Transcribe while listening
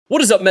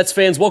What is up, Mets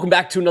fans? Welcome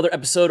back to another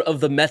episode of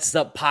the Mets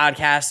Up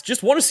podcast.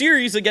 Just won a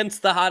series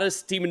against the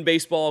hottest team in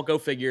baseball. Go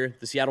figure.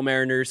 The Seattle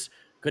Mariners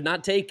could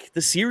not take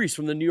the series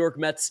from the New York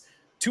Mets.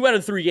 2 out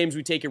of 3 games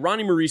we take it.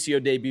 Ronny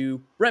Mauricio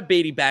debut. Brett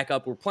Baty back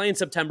up. We're playing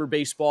September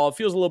baseball. It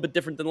feels a little bit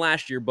different than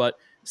last year, but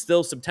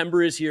still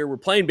September is here. We're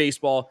playing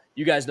baseball.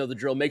 You guys know the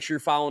drill. Make sure you're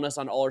following us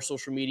on all our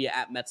social media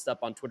at Mets Up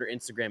on Twitter,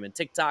 Instagram, and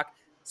TikTok.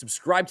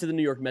 Subscribe to the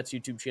New York Mets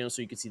YouTube channel so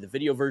you can see the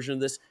video version of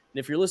this. And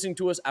if you're listening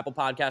to us, Apple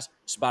Podcasts,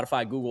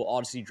 Spotify, Google,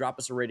 Odyssey, drop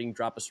us a rating,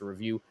 drop us a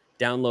review,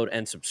 download,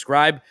 and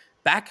subscribe.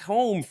 Back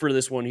home for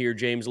this one here,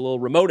 James, a little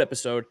remote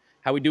episode.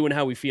 How we doing?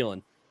 How we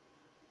feeling?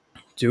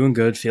 Doing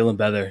good, feeling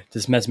better.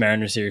 This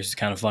Mets-Mariners series is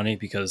kind of funny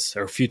because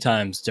there were a few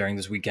times during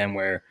this weekend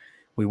where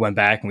we went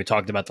back and we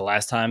talked about the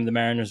last time the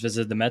Mariners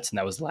visited the Mets, and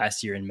that was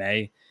last year in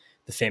May,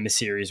 the famous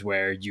series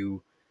where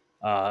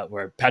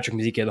where Patrick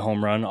McGee hit the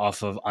home run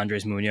off of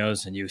Andres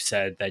Munoz, and you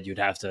said that you'd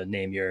have to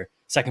name your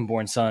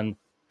firstborn son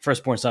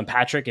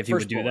Patrick if you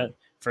would do that.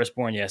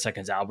 Firstborn, yeah.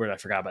 Second's Albert. I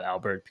forgot about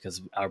Albert because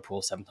of Albert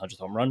Pujols' 700th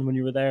home run when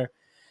you were there.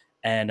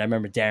 And I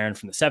remember Darren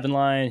from the 7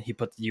 line. He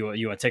put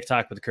you on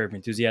TikTok with the Curb Your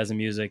Enthusiasm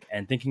music.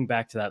 And thinking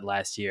back to that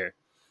last year,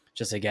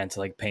 just again to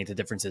like paint the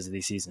differences of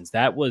these seasons,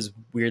 that was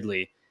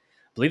weirdly,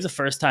 I believe, the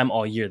first time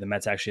all year the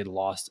Mets actually had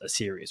lost a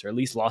series, or at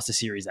least lost a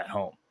series at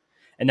home.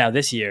 And now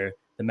this year,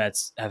 the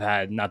Mets have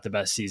had not the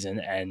best season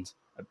and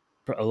a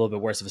little bit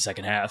worse of a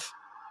second half.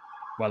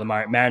 While the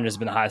Mariners have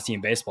been the hottest team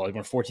in baseball, they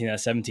won 14 out of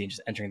 17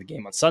 just entering the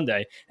game on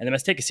Sunday, and the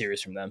Mets take a series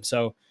from them.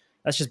 So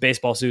that's just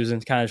baseball, Susan.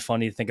 It's kind of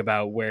funny to think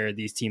about where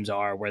these teams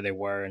are, where they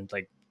were, and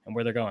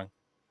where they're going.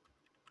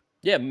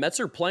 Yeah, Mets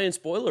are playing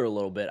spoiler a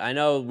little bit. I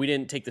know we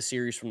didn't take the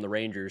series from the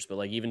Rangers, but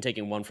like even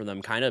taking one from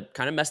them kind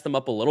of messed them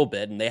up a little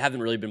bit, and they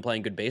haven't really been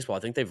playing good baseball. I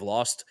think they've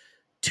lost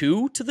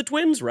 2 to the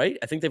Twins, right?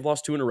 I think they've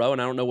lost 2 in a row,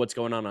 and I don't know what's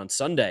going on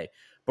Sunday.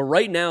 But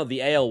right now,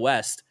 the AL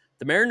West,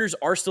 the Mariners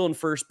are still in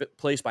first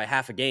place by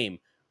half a game.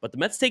 But the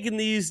Mets taking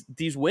these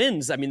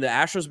wins. I mean, the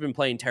Astros have been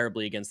playing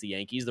terribly against the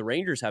Yankees. The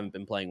Rangers haven't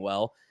been playing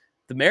well.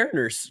 The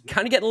Mariners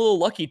kind of getting a little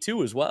lucky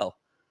too as well.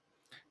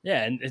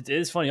 Yeah, and it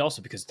is funny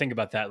also because think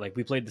about that. Like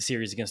we played the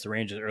series against the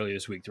Rangers earlier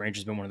this week. The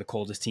Rangers have been one of the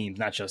coldest teams,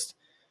 not just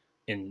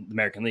in the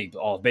American League, but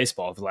all of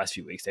baseball for the last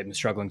few weeks. They've been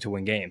struggling to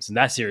win games. And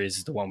that series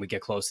is the one we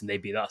get close and they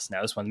beat us.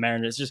 Now this one, the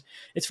Mariners,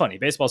 it's funny.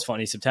 Baseball's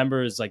funny.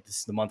 September is like this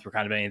is the month where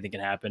kind of anything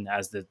can happen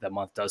as the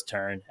month does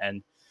turn.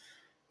 And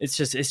it's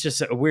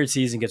just a weird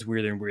season, gets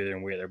weirder and weirder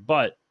and weirder.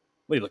 But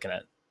what are you looking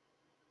at?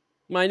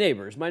 My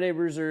neighbors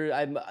are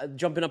I'm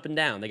jumping up and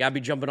down. They got to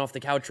be jumping off the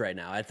couch right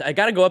now. I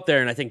got to go up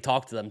there and I think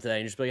talk to them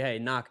today and just be like, hey,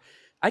 knock.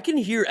 I can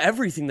hear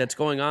everything that's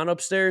going on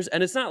upstairs.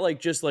 And it's not like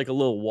just like a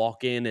little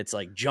walk in. It's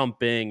like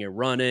jumping and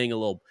running, a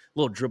little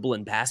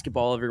dribbling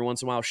basketball every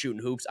once in a while,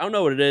 shooting hoops. I don't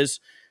know what it is,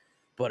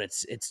 but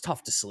it's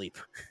tough to sleep.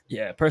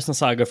 Yeah, personal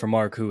saga for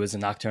Mark, who is a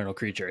nocturnal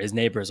creature. His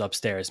neighbors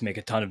upstairs make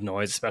a ton of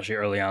noise, especially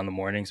early on in the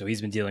morning. So he's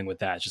been dealing with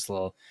that. Just a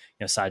little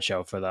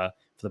sideshow for the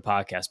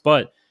podcast.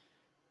 But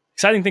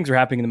exciting things were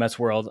happening in the Mets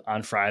world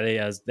on Friday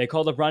as they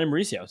called up Ronny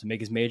Mauricio to make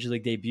his major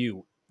league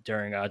debut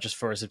during just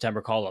for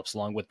September call-ups,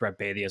 along with Brett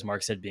Baty, as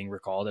Mark said, being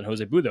recalled, and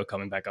Jose Budo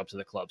coming back up to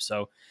the club.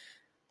 So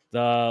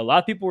a lot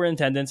of people were in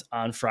attendance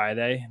on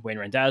Friday. Wayne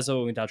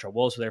Randazzo and Daltrell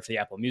Willis were there for the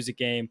Apple Music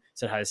game.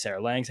 Said hi to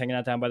Sarah Langs hanging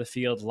out down by the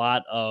field. A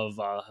lot of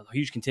a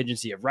huge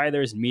contingency of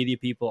writers and media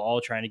people all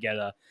trying to get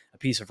a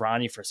piece of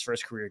Ronny for his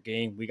first career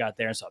game. We got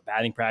there and saw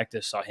batting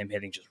practice, saw him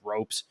hitting just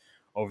ropes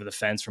over the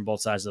fence from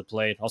both sides of the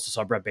plate. Also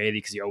saw Brett Baty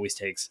because he always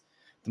takes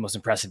the most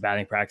impressive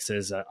batting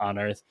practices on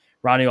earth.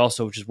 Ronny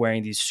also just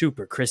wearing these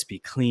super crispy,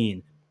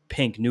 clean,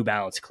 pink New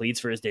Balance cleats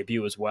for his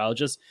debut as well.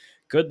 Just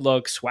good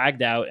look,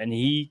 swagged out, and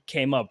he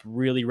came up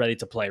really ready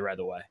to play right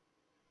away.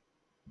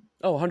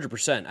 Oh,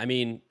 100%. I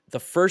mean, the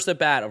first at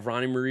bat of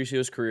Ronny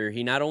Mauricio's career,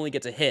 he not only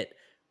gets a hit,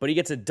 but he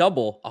gets a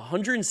double,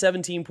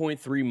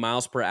 117.3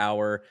 miles per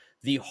hour,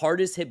 the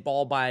hardest hit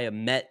ball by a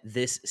Met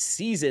this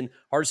season,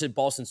 hardest hit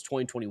ball since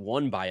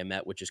 2021 by a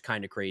Met, which is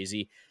kind of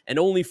crazy. And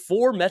only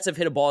 4 Mets have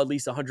hit a ball at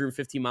least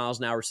 150 miles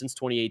an hour since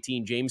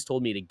 2018. James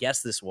told me to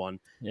guess this one.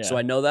 Yeah. So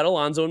I know that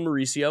Alonso and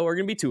Mauricio are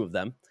going to be 2 of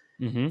them.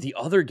 Mm-hmm. The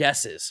other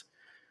guesses,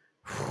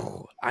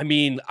 I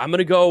mean, I'm going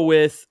to go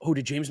with,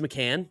 did James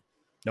McCann?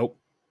 Nope.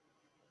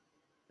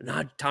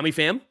 Not Tommy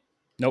Pham?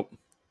 Nope.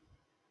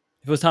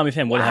 If it was Tommy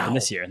Pham, what happened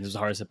this year? And this was the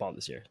hardest hit ball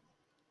this year.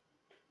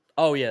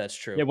 Oh, yeah, that's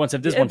true. Yeah,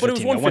 this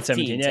 115.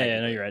 117. Yeah,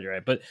 no, you're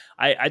right. But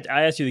I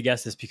asked you to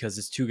guess this because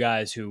it's 2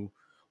 guys who,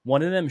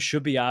 one of them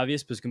should be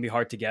obvious, but it's going to be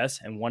hard to guess.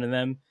 And one of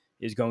them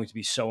is going to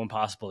be so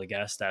impossible to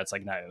guess that it's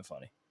like not even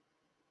funny.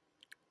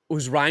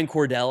 Was Ryan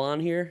Cordell on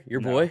here,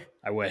 your boy?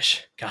 I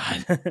wish.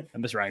 God, I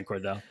miss Ryan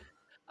Cordell.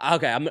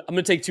 Okay, I'm going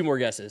to take 2 more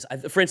guesses.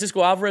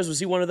 Francisco Alvarez, was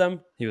he one of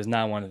them? He was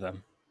not one of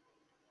them.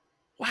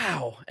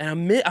 Wow,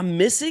 and I'm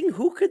missing?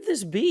 Who could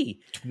this be?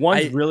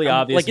 One's really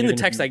obvious. Like in the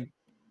text, I'm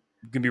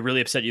going to be really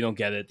upset you don't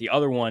get it. The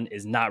other one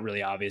is not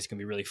really obvious. It's going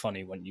to be really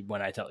funny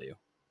when I tell you.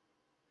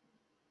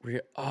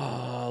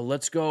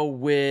 Let's go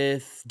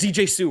with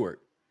DJ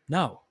Stewart.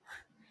 No.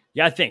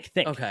 Yeah, think.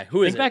 Okay,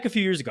 who is it? Think back a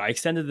few years ago. I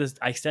extended this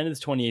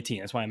 2018.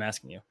 That's why I'm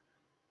asking you.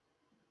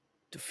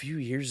 A few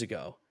years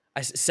ago.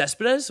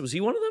 Cespedes, was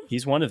he one of them?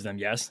 He's one of them.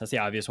 Yes, that's the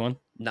obvious one.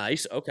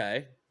 Nice.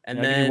 Okay. And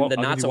And then the I'll give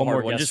not you so one hard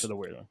more one. guess for Just the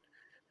weird one.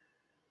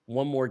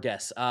 one more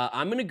guess.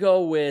 I'm going to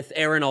go with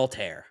Aaron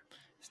Altair.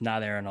 It's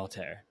not Aaron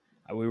Altair.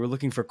 We were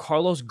looking for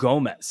Carlos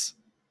Gomez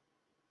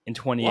in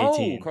Whoa,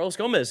 2018. Carlos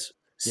Gomez.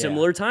 Yeah,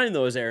 Similar time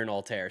though as Aaron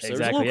Altair. So there's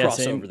a exactly. little Yeah,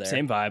 crossover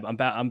same there. vibe.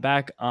 I'm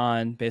back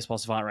on Baseball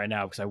Savant right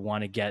now because I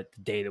want to get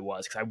the date it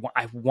was, because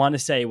I want to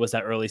say it was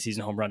that early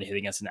season home run he hit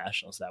against the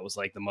Nationals. That was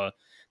like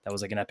that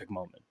was like an epic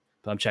moment.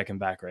 But I'm checking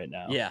back right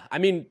now. Yeah. I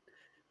mean,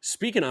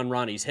 speaking on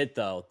Ronnie's hit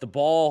though, the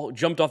ball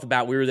jumped off the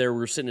bat. We were there. We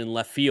were sitting in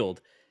left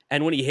field.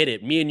 And when he hit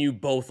it, me and you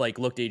both like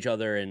looked at each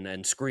other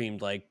and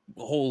screamed like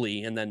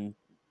holy and then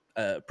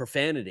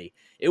profanity.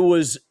 It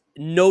was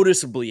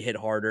noticeably hit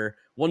harder.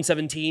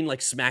 117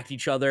 like smacked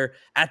each other.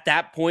 At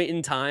that point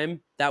in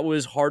time, that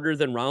was harder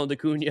than Ronald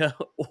Acuna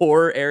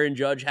or Aaron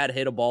Judge had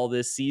hit a ball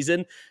this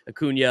season.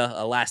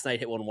 Acuna last night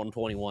hit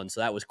 121,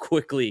 so that was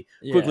quickly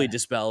Yeah,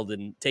 dispelled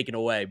and taken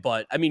away.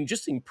 But I mean,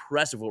 just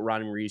impressive what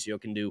Ronnie Mauricio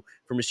can do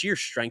from a sheer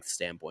strength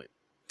standpoint.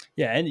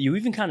 yeah, and you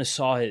even kind of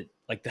saw it,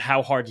 like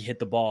how hard he hit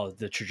the ball,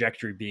 the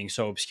trajectory being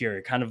so obscure.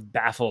 It kind of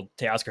baffled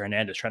Teoscar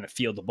Hernandez trying to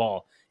field the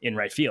ball in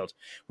right field,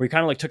 where he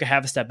kind of like took a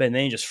half a step in, and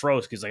then he just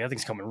froze because like that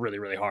thing's coming really,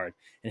 really hard,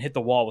 and hit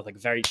the wall with like a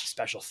very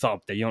special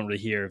thump that you don't really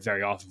hear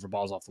very often for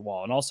balls off the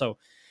wall. And also,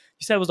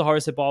 you said it was the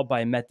hardest hit ball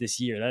by a Met this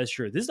year. That is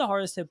true. This is the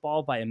hardest hit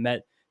ball by a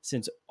Met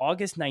since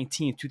August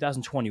 19th,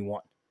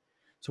 2021.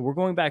 So we're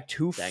going back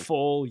two Dang.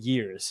 full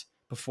years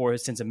before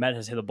since a Met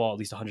has hit a ball at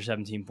least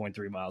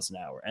 117.3 miles an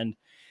hour. And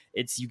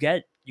you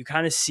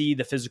kind of see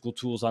the physical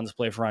tools on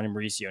display for Ronny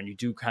Mauricio, and you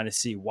do kind of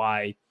see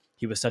why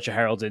he was such a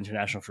heralded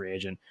international free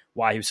agent,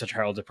 why he was such a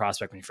heralded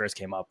prospect when he first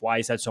came up, why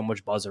he's had so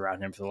much buzz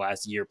around him for the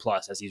last year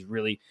plus as he's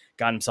really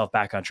gotten himself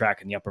back on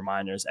track in the upper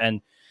minors.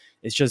 And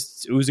it's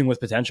just oozing with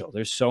potential.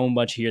 There's so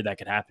much here that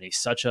could happen. He's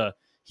such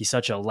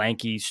a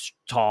lanky,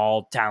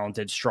 tall,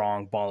 talented,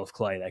 strong ball of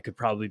clay that could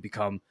probably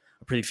become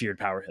a pretty feared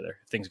power hitter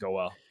if things go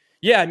well.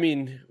 Yeah, I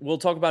mean, we'll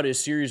talk about his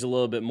series a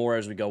little bit more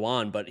as we go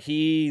on, but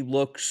he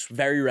looks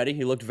very ready.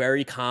 He looked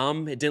very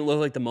calm. It didn't look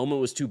like the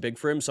moment was too big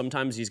for him.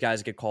 Sometimes these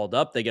guys get called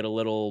up, they get a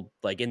little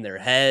like in their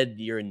head.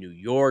 You're in New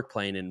York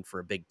playing in for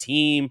a big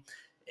team.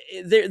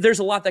 There's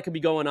a lot that could be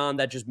going on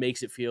that just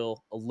makes it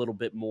feel a little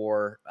bit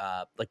more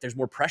like there's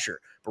more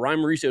pressure. But Ryan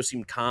Mauricio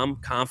seemed calm,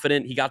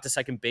 confident. He got to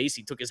second base.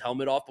 He took his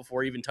helmet off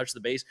before he even touched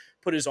the base,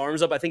 put his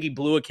arms up. I think he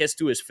blew a kiss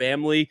to his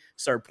family,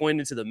 started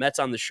pointing to the Mets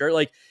on the shirt.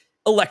 Like,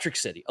 Electric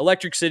City.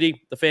 Electric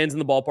City. The fans in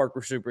the ballpark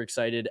were super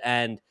excited.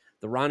 And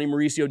the Ronny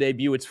Mauricio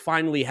debut, it's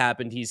finally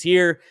happened. He's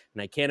here,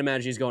 and I can't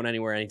imagine he's going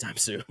anywhere anytime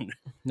soon.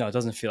 No, it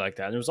doesn't feel like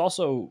that. There was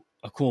also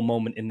a cool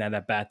moment in that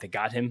at bat that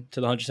got him to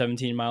the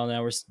 117 mile an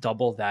hour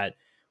double that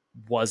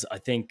was, I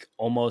think,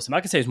 almost, I'm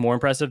not going to say it's more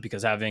impressive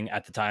because having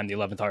at the time the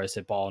 11th hardest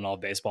hit ball in all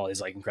of baseball is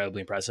like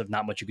incredibly impressive.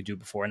 Not much you could do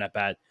before an at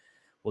bat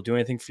will do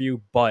anything for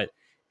you, but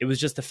it was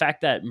just the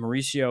fact that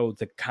Mauricio,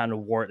 the kind of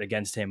wart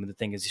against him, and the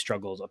thing is he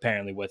struggles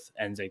apparently with,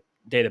 and the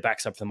data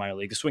backs up for the minor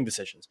league, is swing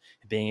decisions,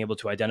 and being able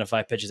to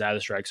identify pitches out of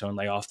the strike zone and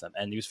lay off them.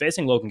 And he was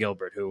facing Logan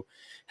Gilbert, who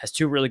has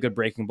two really good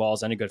breaking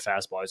balls and a good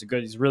fastball.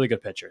 He's a really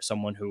good pitcher,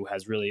 someone who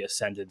has really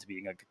ascended to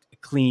being a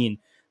clean,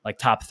 like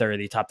top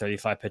 30, top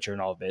 35 pitcher in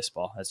all of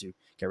baseball as you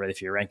get ready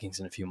for your rankings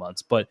in a few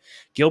months. But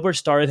Gilbert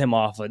started him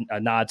off a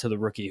nod to the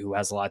rookie who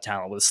has a lot of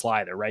talent with a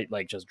slider, right?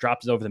 Like just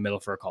dropped it over the middle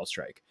for a called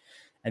strike.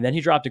 And then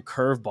he dropped a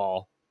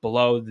curveball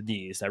below the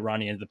knees that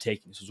Ronny ended up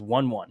taking. This was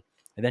 1-1.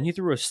 And then he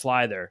threw a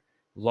slider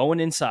low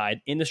and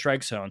inside in the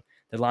strike zone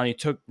that Ronny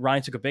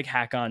took a big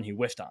hack on. He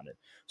whiffed on it.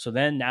 So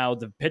then now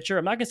the pitcher,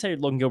 I'm not going to say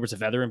Logan Gilbert's a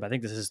veteran, but I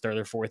think this is his third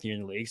or fourth year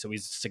in the league. So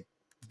he's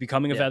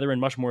becoming a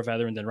veteran, much more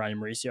veteran than Ronny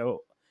Mauricio,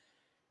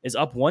 is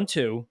up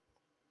 1-2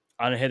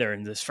 on a hitter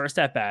in this first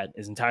at bat,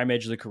 his entire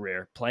major league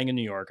career, playing in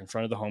New York in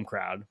front of the home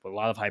crowd with a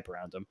lot of hype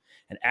around him.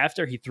 And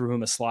after he threw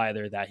him a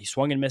slider that he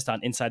swung and missed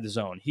on inside the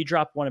zone, he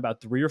dropped one about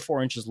 3 or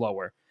 4 inches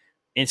lower.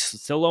 It's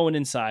still low and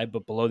inside,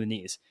 but below the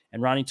knees.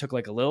 And Ronny took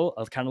like a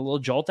little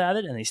jolt at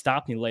it, and he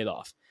stopped and he laid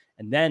off.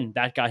 And then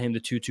that got him the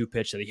 2-2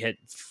 pitch that he hit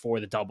for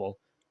the double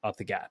up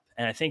the gap.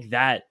 And I think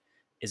that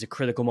is a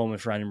critical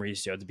moment for Ronny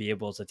Mauricio to be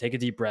able to take a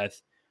deep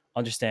breath,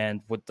 understand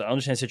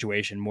the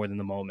situation more than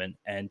the moment,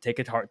 and take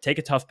a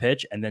tough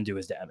pitch and then do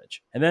his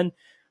damage. And then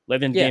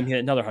later in the game, he hit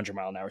another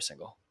 100-mile-an-hour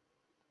single.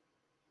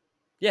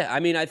 Yeah,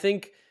 I mean, I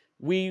think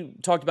we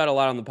talked about a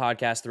lot on the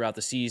podcast throughout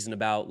the season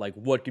about like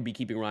what could be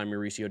keeping Ronny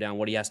Mauricio down,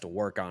 what he has to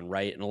work on,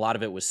 right? And a lot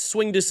of it was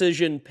swing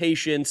decision,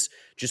 patience,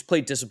 just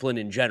plate discipline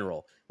in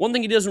general. One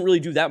thing he doesn't really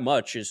do that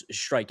much is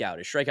strikeout.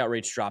 His strikeout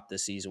rates dropped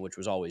this season, which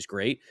was always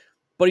great.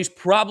 But he's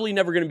probably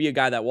never going to be a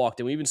guy that walked.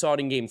 And we even saw it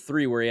in game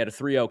 3 where he had a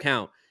 3-0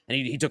 count and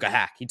he took a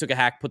hack. He took a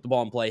hack, put the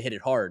ball in play, hit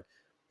it hard.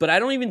 But I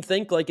don't even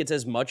think like it's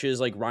as much as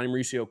like Ronny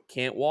Mauricio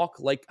can't walk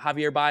like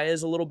Javier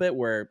Baez a little bit,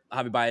 where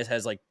Javier Baez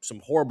has like some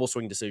horrible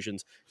swing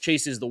decisions,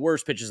 chases the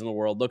worst pitches in the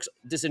world, looks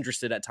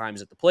disinterested at times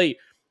at the plate.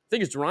 The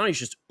thing is, Ronny's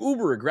just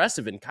uber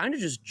aggressive and kind of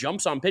just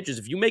jumps on pitches.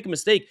 If you make a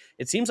mistake,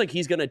 it seems like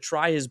he's going to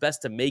try his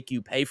best to make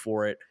you pay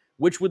for it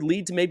which would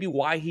lead to maybe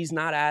why he's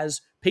not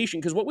as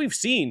patient. Because what we've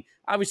seen,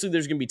 obviously,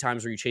 there's going to be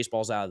times where you chase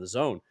balls out of the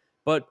zone,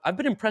 but I've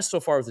been impressed so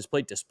far with his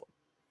plate discipline.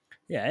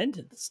 Yeah, and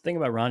the thing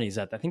about Ronnie is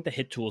that I think the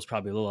hit tool is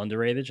probably a little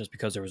underrated just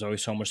because there was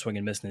always so much swing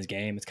and miss in his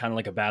game. It's kind of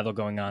like a battle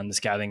going on in the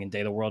scouting and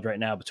data world right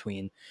now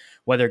between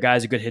whether a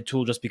guy's a good hit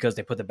tool just because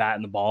they put the bat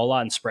in the ball a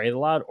lot and spray it a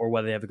lot, or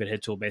whether they have a good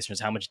hit tool based on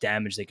how much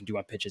damage they can do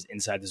on pitches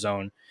inside the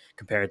zone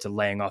compared to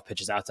laying off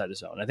pitches outside the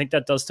zone. I think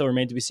that does still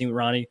remain to be seen with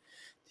Ronnie.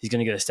 He's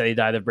going to get a steady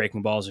diet of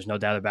breaking balls. There's no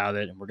doubt about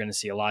it. And we're going to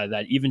see a lot of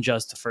that, even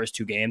just the first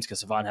two games,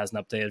 because Savant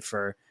hasn't updated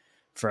for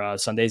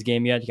Sunday's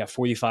game yet. He got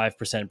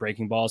 45%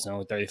 breaking balls and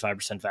only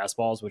 35%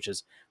 fastballs, which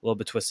is a little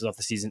bit twisted off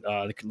the season,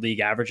 the league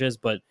averages.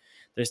 But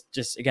there's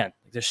just, again,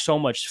 there's so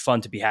much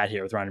fun to be had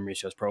here with Ronny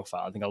Mauricio's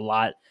profile. I think a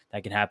lot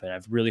that can happen. I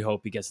really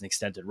hope he gets an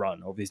extended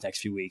run over these next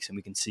few weeks and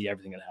we can see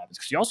everything that happens.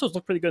 Because he also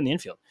looked pretty good in the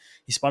infield.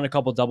 He spun a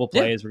couple double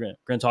plays. Yeah. We're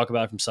going to talk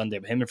about it from Sunday,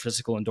 but him and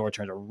Physical Lindor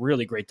turned a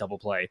really great double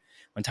play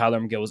when Tyler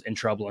McGill was in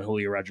trouble and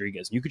Julio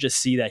Rodriguez. And you could just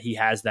see that he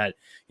has that,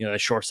 that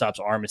shortstop's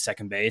arm at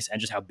second base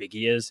and just how big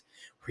he is.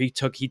 He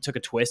took a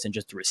twist and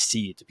just threw a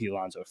seed to Pete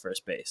Alonso at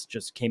first base.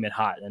 Just came in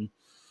hot. And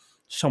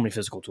so many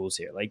physical tools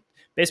here. Like,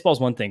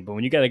 baseball's one thing, but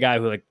when you get a guy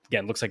who, like,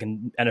 again, looks like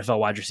an NFL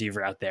wide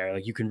receiver out there,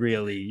 like, you're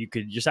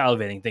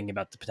salivating thinking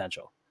about the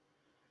potential.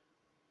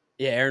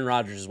 Yeah, Aaron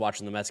Rodgers is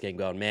watching the Mets game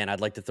going, man, I'd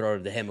like to throw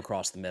it to him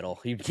across the middle.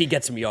 He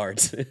gets some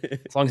yards.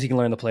 As long as he can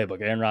learn the playbook.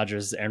 Aaron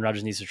Rodgers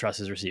needs to trust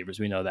his receivers.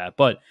 We know that.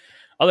 But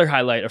other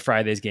highlight of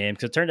Friday's game,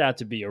 because it turned out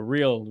to be a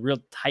real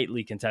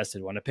tightly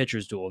contested one, a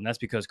pitcher's duel, and that's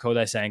because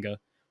Kodai Senga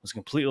was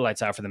completely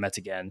lights out for the Mets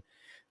again,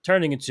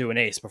 turning into an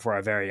ace before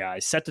our very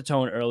eyes. Set the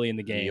tone early in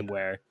the game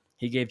where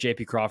he gave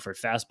J.P. Crawford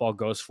fastball,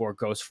 goes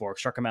for,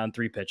 struck him out in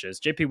 3 pitches.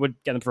 J.P. would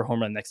get him for a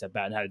home run next at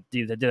bat and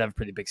did have a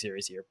pretty big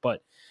series here,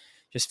 but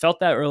just felt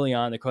that early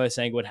on that Kodai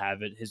Senga would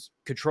have it. His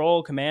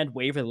control command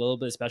wavered a little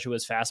bit, especially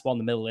with his fastball in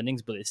the middle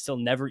innings, but it still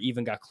never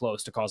even got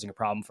close to causing a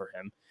problem for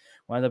him.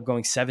 Wound up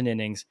going 7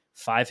 innings,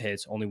 5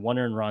 hits, only 1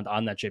 earned run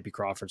on that J.P.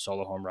 Crawford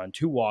solo home run,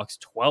 2 walks,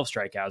 12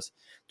 strikeouts.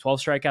 12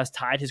 strikeouts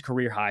tied his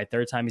career high,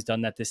 3rd time he's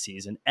done that this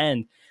season,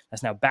 and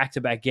that's now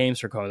back-to-back games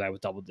for Kodai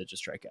with double-digit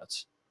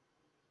strikeouts.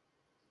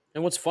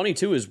 And what's funny,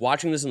 too, is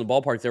watching this in the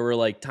ballpark, there were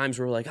like times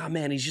where we're like, oh,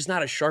 man, he's just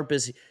not as sharp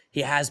as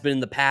he has been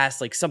in the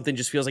past. Like, something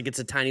just feels like it's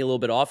a tiny little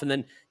bit off. And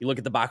then you look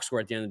at the box score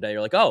at the end of the day,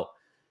 you're like, oh,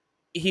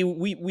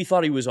 we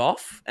thought he was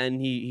off, and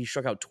he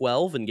struck out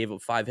 12 and gave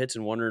up 5 hits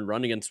and 1 earned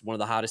run against one of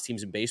the hottest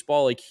teams in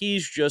baseball. Like,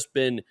 he's just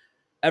been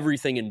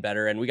everything and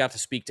better. And we got to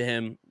speak to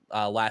him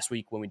last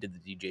week when we did the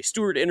DJ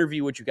Stewart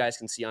interview, which you guys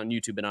can see on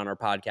YouTube and on our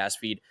podcast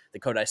feed. The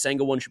Kodai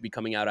Senga one should be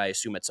coming out, I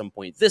assume, at some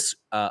point this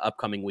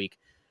upcoming week.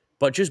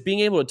 But just being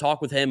able to talk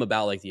with him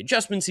about like the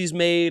adjustments he's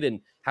made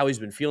and how he's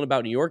been feeling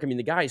about New York. I mean,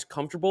 the guy is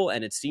comfortable,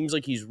 and it seems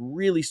like he's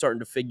really starting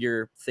to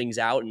figure things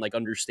out and like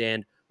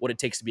understand what it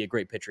takes to be a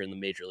great pitcher in the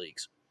major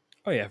leagues.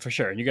 Oh, yeah, for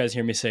sure. And you guys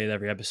hear me say it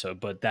every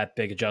episode, but that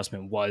big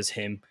adjustment was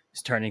him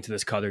turning to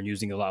this cutter and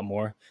using it a lot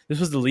more.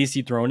 This was the least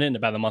he'd thrown it in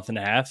about a month and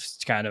a half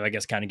to kind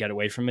of get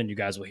away from it. And you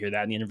guys will hear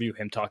that in the interview,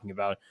 him talking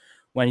about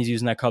when he's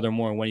using that cutter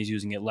more and when he's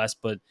using it less.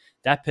 But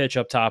that pitch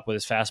up top with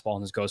his fastball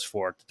and his goes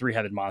forward, the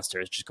 3-headed monster,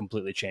 has just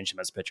completely changed him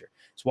as a pitcher.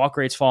 His walk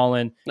rate's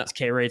fallen. No. His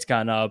K rate's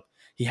gone up.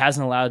 He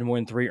hasn't allowed more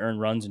than 3 earned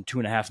runs in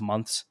 2.5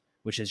 months,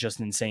 which is just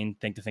an insane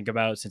thing to think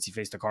about since he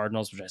faced the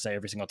Cardinals, which I say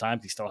every single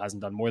time. He still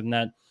hasn't done more than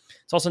that.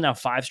 It's also now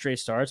 5 straight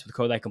starts with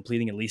Kodai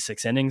completing at least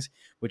 6 innings,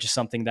 which is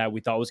something that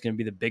we thought was going to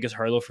be the biggest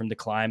hurdle for him to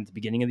climb at the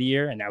beginning of the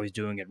year, and now he's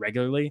doing it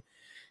regularly.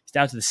 He's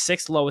down to the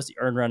 6th lowest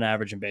earned run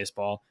average in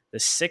baseball, the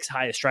 6th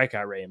highest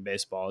strikeout rate in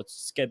baseball.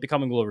 It's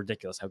becoming a little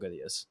ridiculous how good he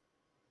is.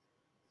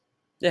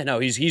 Yeah, no,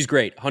 he's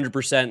great.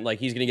 100%. Like,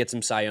 he's going to get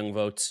some Cy Young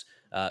votes.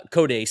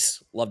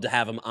 Kodace, love to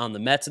have him on the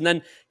Mets. And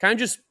then kind of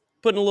just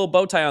putting a little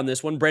bow tie on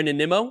this one, Brandon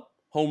Nimmo,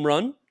 home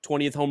run,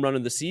 20th home run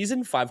of the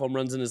season, 5 home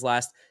runs in his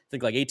last, I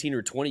think, like 18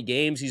 or 20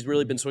 games. He's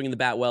really been swinging the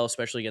bat well,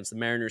 especially against the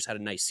Mariners, had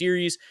a nice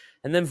series.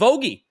 And then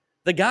Vogie,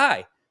 the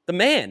guy, the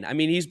man. I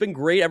mean, he's been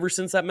great ever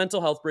since that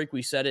mental health break.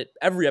 We said it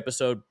every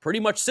episode pretty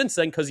much since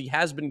then because he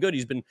has been good.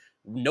 He's been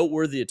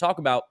noteworthy to talk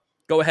about.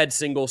 Go ahead,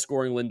 single,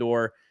 scoring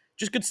Lindor.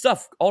 Just good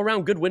stuff. All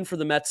around good win for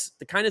the Mets.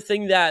 The kind of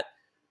thing that,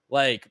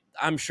 like,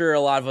 I'm sure a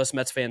lot of us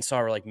Mets fans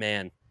saw were like,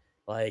 man,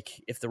 like,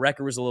 if the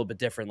record was a little bit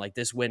different, like,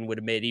 this win would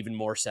have made even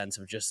more sense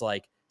of just,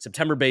 like,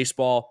 September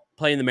baseball,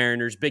 playing the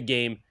Mariners, big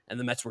game, and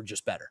the Mets were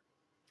just better.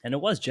 And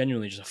it was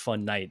genuinely just a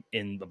fun night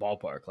in the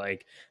ballpark.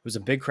 Like, it was a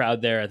big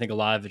crowd there. I think a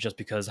lot of it just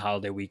because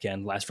holiday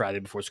weekend, last Friday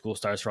before school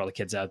starts for all the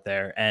kids out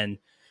there. And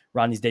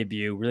Ronnie's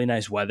debut, really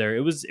nice weather.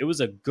 It was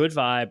a good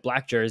vibe,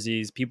 black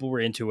jerseys. People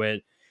were into it.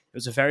 It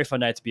was a very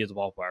fun night to be at the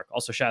ballpark.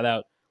 Also, shout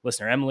out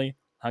listener Emily.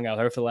 Hung out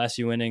with her for the last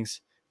few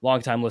innings.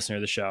 Longtime listener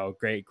of the show.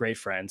 Great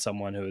friend.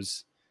 Someone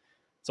who's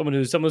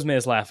made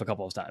us laugh a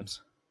couple of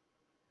times.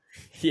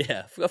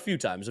 Yeah, a few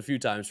times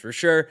for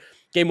sure.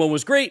 Game 1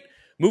 was great.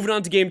 Moving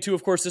on to game 2,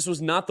 of course, this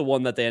was not the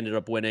one that they ended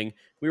up winning.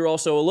 We were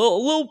also a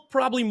little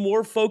probably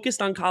more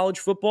focused on college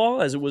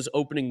football as it was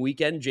opening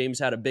weekend. James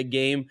had a big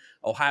game,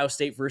 Ohio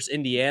State versus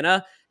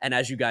Indiana. And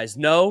as you guys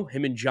know,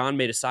 him and John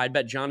made a side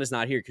bet. John is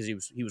not here because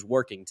he was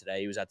working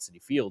today. He was at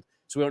Citi Field.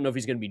 So we don't know if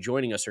he's going to be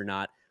joining us or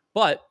not.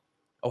 But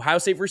Ohio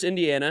State versus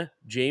Indiana,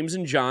 James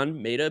and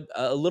John made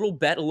a little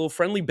bet, a little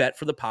friendly bet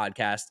for the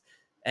podcast.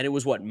 And it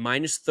was what,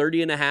 minus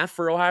 30.5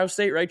 for Ohio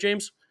State, right,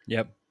 James?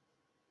 Yep.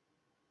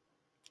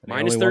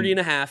 Minus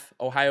 30.5.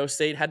 Ohio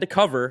State had to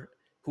cover.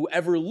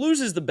 Whoever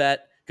loses the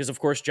bet, because of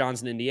course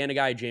John's an Indiana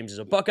guy, James is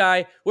a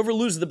Buckeye. Whoever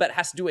loses the bet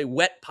has to do a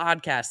wet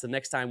podcast the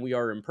next time we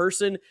are in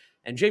person.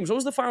 And James, what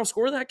was the final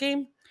score of that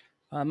game?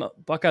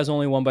 Buckeyes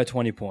only won by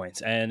 20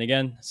 points. And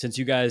again, since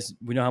we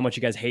know how much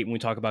you guys hate when we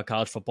talk about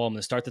college football, I'm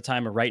going to start the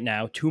timer right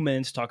now. 2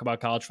 minutes to talk about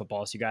college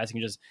football. So you guys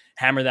can just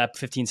hammer that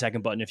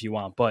 15-second button if you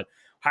want. But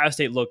Ohio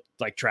State looked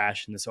like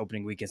trash in this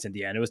opening week against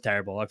Indiana. It was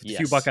terrible. A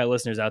few Buckeye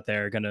listeners out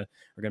there are gonna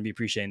be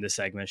appreciating this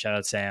segment. Shout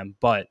out Sam.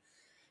 But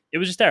it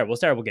was just terrible. It was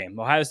a terrible game.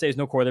 Ohio State has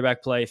no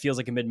quarterback play. It feels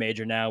like a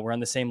mid-major now. We're on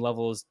the same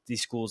level as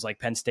these schools like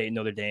Penn State and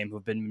Notre Dame, who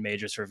have been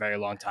mid-majors for a very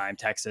long time,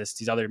 Texas,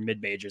 these other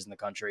mid-majors in the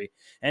country.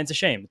 And it's a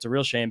shame. It's a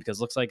real shame because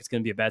it looks like it's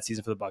going to be a bad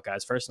season for the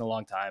Buckeyes, first in a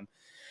long time.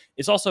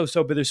 It's also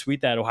so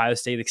bittersweet that Ohio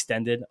State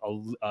extended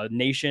a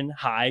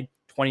nation-high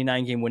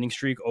 29-game winning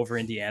streak over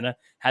Indiana.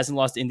 Hasn't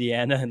lost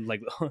Indiana in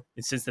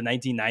since the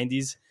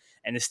 1990s,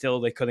 and it's still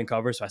they couldn't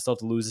cover. So I still have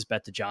to lose this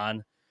bet to John.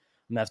 I'm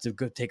gonna have to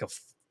go take a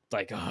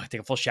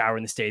full shower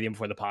in the stadium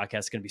before the podcast.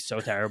 It's gonna be so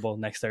terrible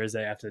next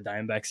Thursday after the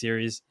Diamondback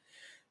series.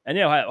 And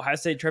Ohio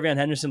State, Trevion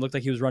Henderson looked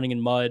like he was running in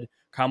mud.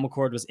 Kyle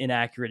McCord was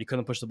inaccurate. He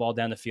couldn't push the ball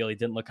down the field. He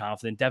didn't look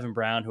confident. Devin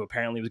Brown, who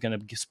apparently was going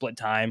to split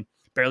time,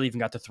 barely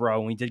even got to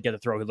throw. When he did get a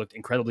throw, he looked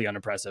incredibly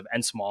unimpressive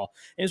and small.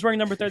 And he was wearing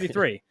number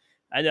 33.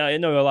 I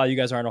know a lot of you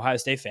guys aren't Ohio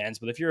State fans,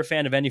 but if you're a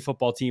fan of any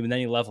football team at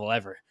any level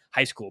ever,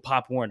 high school,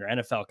 Pop Warner,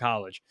 NFL,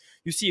 college,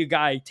 you see a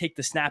guy take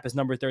the snap as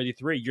number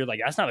 33, you're like,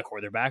 that's not a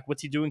quarterback.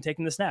 What's he doing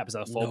taking the snap? Is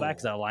that a fullback? No.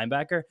 Is that a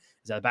linebacker?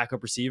 Is that a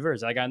backup receiver?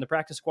 Is that a guy in the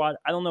practice squad?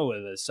 I don't know what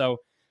it is. So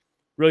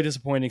really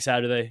disappointing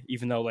Saturday,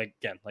 even though,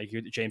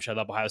 James shut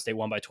up, Ohio State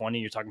won by 20.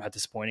 You're talking about how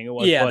disappointing it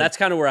was. Yeah, that's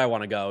kind of where I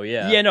want to go.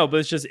 Yeah, no,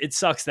 but it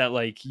sucks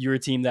that you're a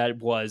team that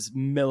was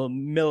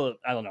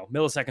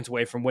milliseconds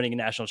away from winning a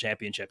national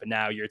championship, and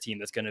now you're a team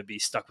that's going to be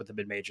stuck with the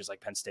mid majors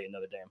like Penn State and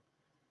Notre Dame.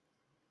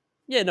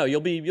 Yeah, no, you'll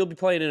be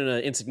playing in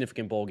an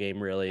insignificant bowl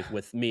game, really,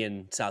 with me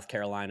and South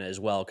Carolina as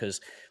well, because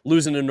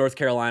losing to North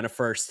Carolina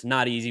first,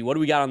 not easy. What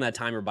do we got on that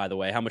timer, by the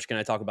way? How much can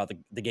I talk about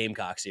the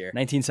Gamecocks here?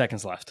 19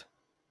 seconds left.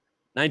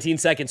 19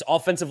 seconds.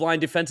 Offensive line,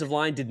 defensive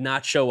line did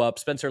not show up.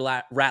 Spencer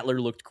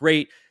Rattler looked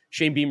great.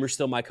 Shane Beamer's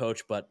still my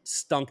coach, but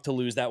stunk to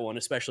lose that one,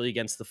 especially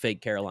against the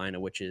fake Carolina,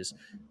 which is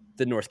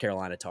the North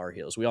Carolina Tar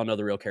Heels. We all know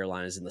the real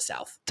Carolina is in the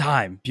South.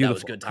 Beautiful. That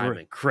was good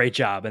timing. Great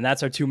job. And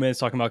that's our 2 minutes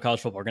talking about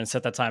college football. We're going to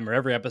set that timer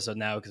every episode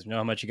now because we know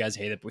how much you guys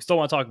hate it, but we still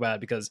want to talk about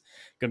it because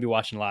we're going to be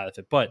watching a lot of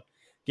it. But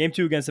game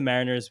 2 against the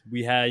Mariners,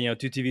 we had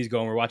 2 TVs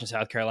going. We're watching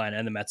South Carolina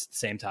and the Mets at the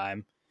same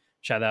time.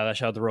 Shout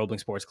out the Roebling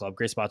Sports Club.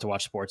 Great spot to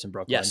watch sports in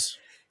Brooklyn. Yes.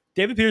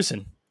 David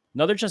Peterson.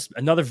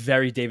 Another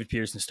very David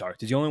Peterson start.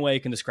 It's the only way I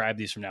can describe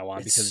these from now on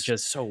because it's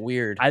just so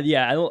weird. I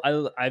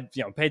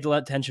paid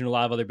attention to a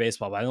lot of other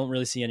baseball, but I don't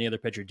really see any other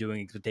pitcher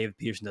doing what David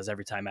Peterson does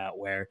every time out,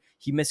 where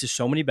he misses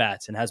so many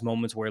bats and has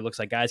moments where it looks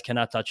like guys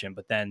cannot touch him,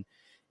 but then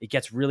it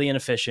gets really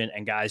inefficient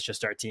and guys just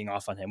start teeing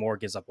off on him or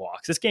gives up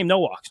walks. This game, no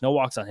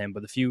walks on him,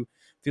 but a few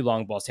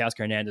long balls. Teoscar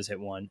Hernandez hit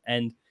one,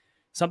 and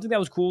something that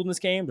was cool in this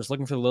game, just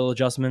looking for the little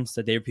adjustments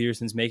that David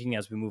Peterson's making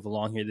as we move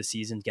along here this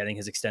season, getting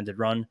his extended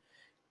run.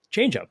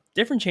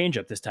 Different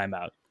changeup this time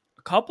out.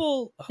 A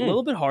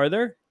little bit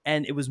harder,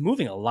 and it was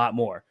moving a lot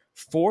more.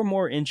 4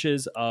 more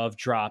inches of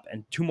drop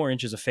and 2 more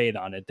inches of fade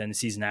on it than the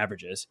season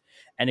averages.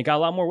 And it got a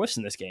lot more whiffs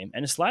in this game.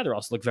 And his slider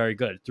also looked very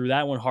good. Threw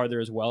that one harder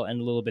as well and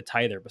a little bit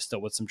tighter, but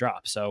still with some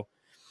drop. So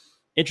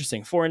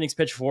interesting. 4 innings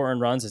pitched, 4 earned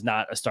runs is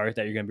not a start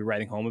that you're going to be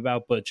writing home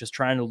about, but just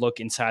trying to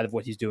look inside of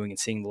what he's doing and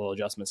seeing the little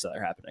adjustments that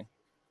are happening.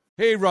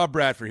 Hey, Rob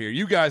Bradford here.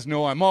 You guys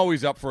know I'm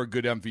always up for a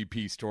good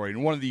MVP story,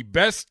 and one of the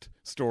best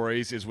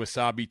stories is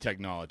Wasabi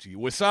Technology.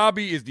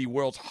 Wasabi is the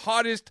world's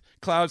hottest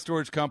cloud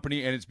storage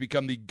company, and it's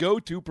become the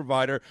go-to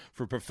provider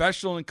for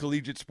professional and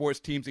collegiate sports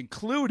teams,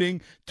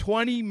 including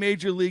 20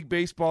 Major League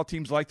Baseball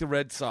teams like the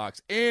Red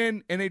Sox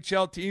and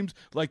NHL teams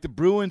like the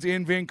Bruins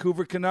and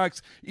Vancouver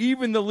Canucks.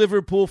 Even the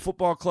Liverpool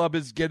Football Club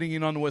is getting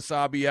in on the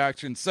Wasabi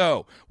action.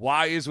 So,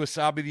 why is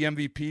Wasabi the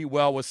MVP?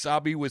 Well,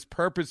 Wasabi was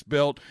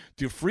purpose-built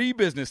to free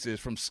businesses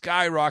from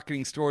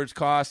skyrocketing storage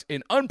costs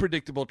and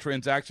unpredictable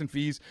transaction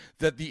fees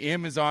that the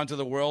Amazons of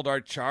the world are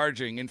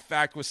charging. In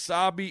fact,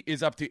 Wasabi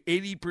is up to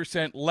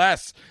 80%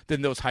 less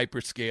than those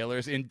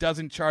hyperscalers and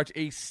doesn't charge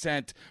a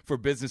cent for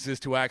businesses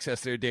to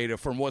access their data.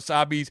 From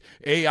Wasabi's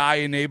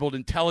AI-enabled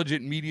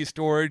intelligent media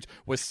storage,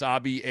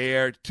 Wasabi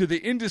Air, to the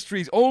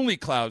industry's only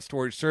cloud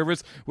storage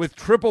service with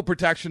triple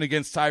protection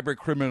against cyber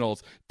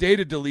criminals,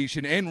 data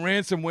deletion, and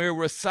ransomware,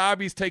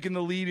 Wasabi's taken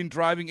the lead in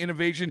driving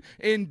innovation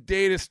in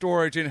data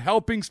storage and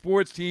helping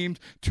sports teams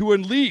to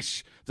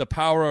unleash the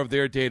power of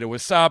their data.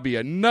 Wasabi,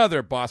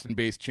 another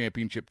Boston-based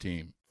championship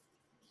team.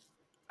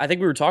 I think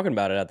we were talking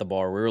about it at the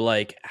bar. We were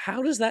like,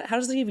 how does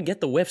it even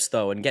get the whiffs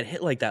though and get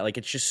hit like that? Like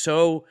it's just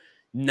so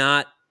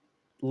not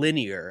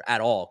linear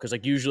at all. Cause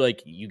like usually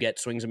like you get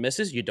swings and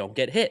misses, you don't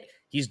get hit.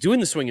 He's doing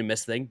the swing and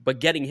miss thing, but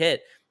getting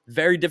hit,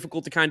 very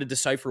difficult to kind of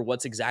decipher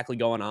what's exactly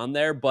going on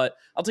there. But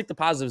I'll take the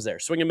positives there.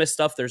 Swing and miss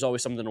stuff, there's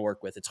always something to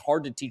work with. It's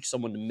hard to teach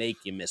someone to make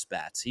you miss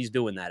bats. He's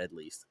doing that at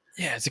least.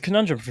 Yeah, it's a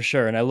conundrum for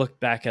sure. And I look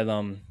back at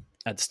the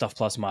Stuff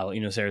Plus model.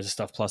 There's a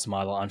Stuff Plus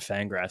model on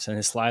Fangraphs, and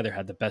his slider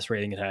had the best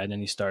rating it had in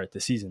any start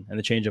this season. And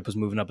the changeup was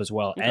moving up as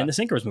well. Okay. And the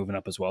sinker was moving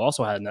up as well.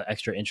 Also had an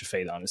extra inch of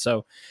fade on it.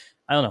 So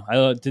I don't know.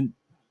 I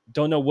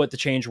don't know what the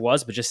change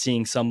was, but just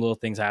seeing some little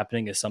things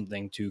happening is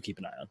something to keep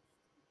an eye on.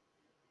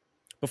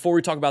 Before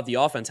we talk about the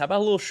offense, how about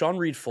a little Sean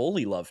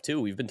Reed-Foley love,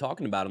 too? We've been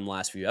talking about him the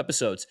last few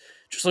episodes.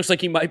 Just looks like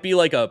he might be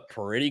like a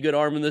pretty good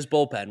arm in this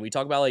bullpen. We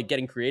talk about like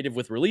getting creative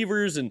with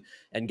relievers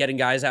and getting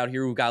guys out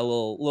here who've got a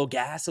little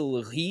gas, a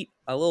little heat,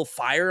 a little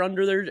fire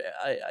under their,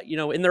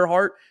 in their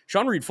heart.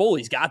 Sean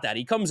Reed-Foley's got that.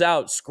 He comes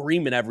out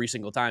screaming every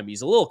single time.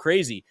 He's a little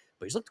crazy,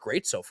 but he's looked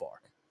great so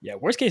far. Yeah,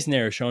 worst case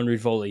scenario, Sean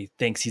Reed-Foley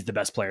thinks he's the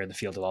best player in the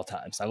field at all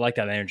times. I like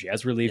that energy.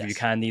 As a reliever, You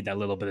kind of need that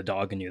little bit of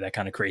dog in you, that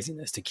kind of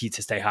craziness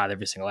to stay hot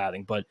every single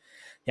outing. But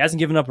he hasn't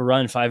given up a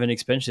run in 5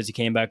 innings pitched since he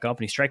came back up,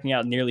 and he's striking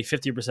out nearly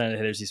 50% of the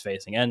hitters he's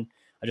facing. And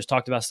I just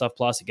talked about Stuff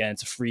Plus. Again,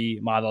 it's a free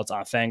model. It's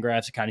on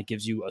Fangraphs. It kind of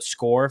gives you a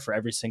score for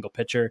every single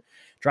pitcher.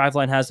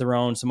 Driveline has their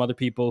own. Some other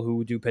people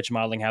who do pitch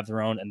modeling have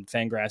their own, and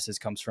Fangraphs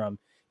comes from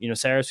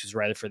Saris, who's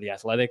writer for The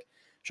Athletic.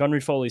 Sean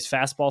Reed-Foley's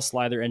fastball,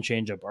 slider, and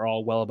changeup are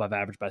all well above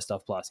average by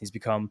Stuff Plus. He's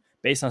become,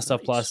 based on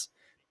Stuff Plus,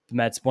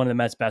 one of the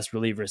Mets' best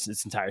relievers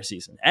this entire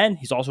season. And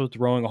he's also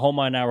throwing a home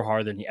run an hour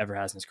harder than he ever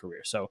has in his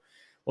career. So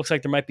looks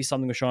like there might be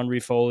something with Sean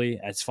Reed-Foley.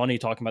 And it's funny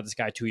talking about this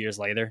guy 2 years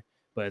later,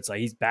 but it's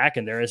like he's back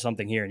and there is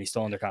something here and he's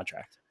still under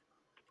contract.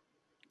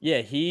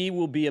 Yeah, he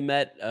will be a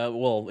Met.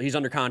 He's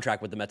under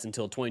contract with the Mets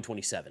until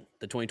 2027,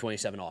 the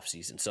 2027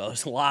 offseason. So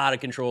there's a lot of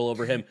control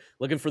over him.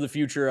 Looking for the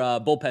future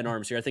bullpen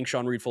arms here. I think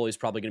Sean Reed-Foley is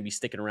probably going to be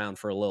sticking around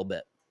for a little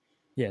bit.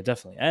 Yeah,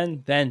 definitely.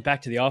 And then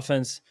back to the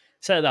offense.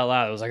 Said it out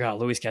loud. I was like,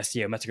 Luis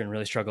Castillo, Mets are going to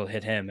really struggle to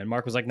hit him. And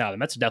Mark was like, no, the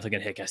Mets are definitely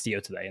going to hit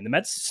Castillo today. And the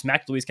Mets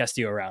smacked Luis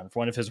Castillo around for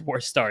one of his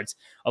worst starts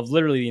of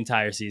literally the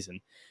entire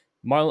season.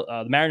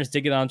 The Mariners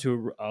did get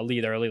onto a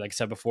lead early. Like I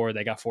said before,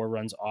 they got 4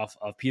 runs off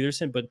of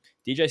Peterson, but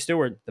DJ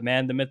Stewart, the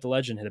man, the myth, the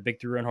legend, hit a big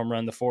 3-run home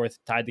run in the 4th,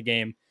 tied the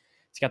game.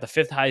 He's got the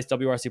 5th highest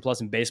WRC plus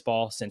in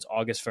baseball since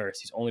August 1st.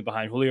 He's only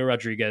behind Julio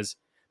Rodriguez,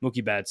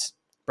 Mookie Betts,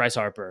 Bryce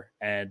Harper,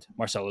 and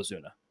Marcell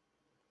Ozuna.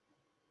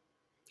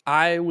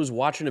 I was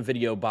watching a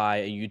video by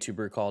a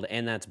YouTuber called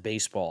And That's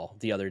Baseball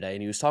the other day,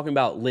 and he was talking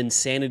about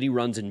Linsanity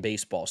runs in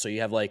baseball. So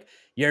you have like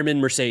Yermin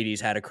Mercedes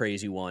had a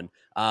crazy one.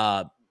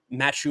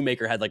 Matt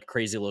Shoemaker had like a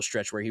crazy little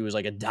stretch where he was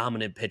like a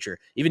dominant pitcher.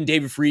 Even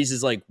David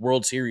Freese's like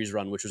World Series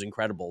run, which was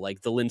incredible.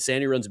 Like the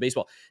Linsanity runs in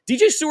baseball.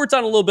 DJ Stewart's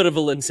on a little bit of a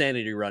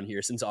Linsanity run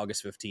here since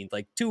August 15th.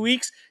 Like 2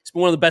 weeks, he's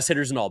been one of the best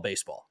hitters in all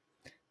baseball.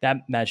 That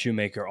Matt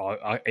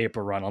Shoemaker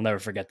April run, I'll never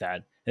forget that.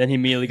 And then he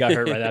immediately got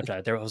hurt right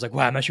after that. I was like,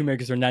 wow, Matt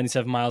Shoemaker's throwing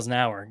 97 miles an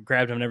hour.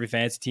 Grabbed him in every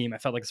fantasy team. I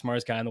felt like the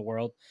smartest guy in the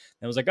world.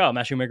 And I was like, oh,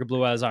 Matt Shoemaker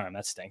blew out his arm.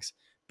 That stinks.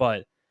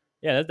 But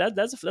yeah,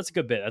 that's a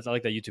good bit. I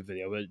like that YouTube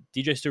video. But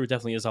DJ Stewart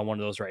definitely is on one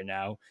of those right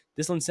now.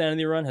 This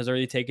Linsanity run has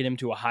already taken him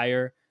to a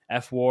higher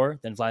F WAR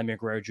than Vladimir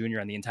Guerrero Jr.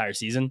 on the entire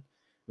season,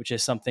 which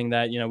is something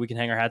that we can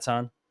hang our hats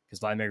on because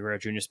Vladimir Guerrero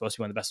Jr. is supposed to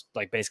be one of the best,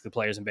 like basically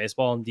players in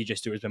baseball, and DJ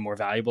Stewart's been more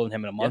valuable than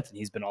him in a month, and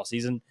he's been all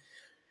season.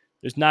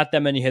 There's not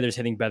that many hitters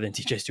hitting better than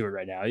DJ Stewart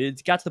right now.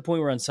 It got to the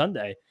point where on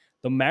Sunday,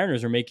 the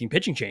Mariners are making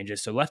pitching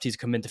changes, so lefties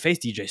come in to face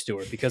DJ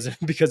Stewart because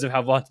of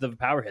how much of a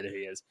power hitter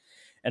he is.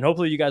 And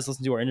hopefully you guys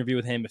listen to our interview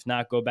with him. If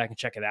not, go back and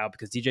check it out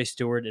because DJ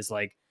Stewart is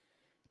like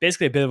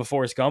basically a bit of a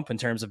Forrest Gump in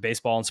terms of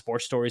baseball and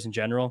sports stories in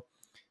general.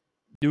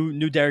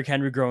 Knew Derrick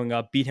Henry growing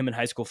up, beat him in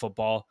high school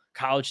football,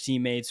 college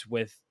teammates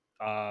with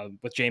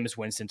Jameis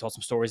Winston, told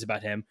some stories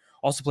about him.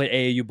 Also played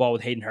AAU ball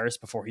with Hayden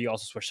Hurst before he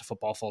also switched to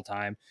football full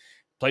time.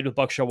 Played with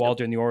Buck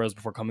Showalter in the Orioles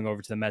before coming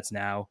over to the Mets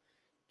now.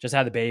 Just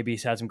had a baby.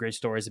 He's had some great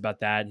stories about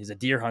that. He's a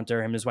deer hunter.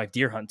 Him and his wife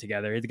deer hunt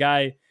together. The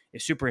guy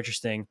is super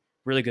interesting.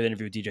 Really good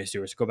interview with DJ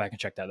Stewart. So go back and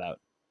check that out.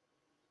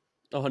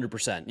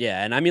 100%.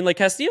 Yeah. And I mean, like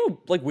Castillo,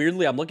 like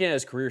weirdly, I'm looking at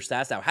his career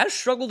stats now, has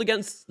struggled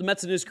against the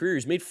Mets in his career.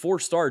 He's made 4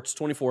 starts,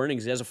 24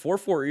 innings. He has a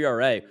 4.4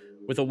 ERA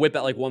with a whip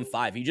at like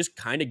 1.5. He just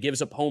kind of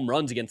gives up home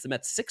runs against the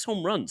Mets, 6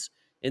 home runs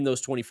in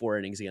those 24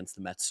 innings against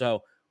the Mets.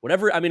 So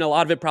whatever, I mean, a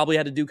lot of it probably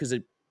had to do because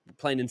it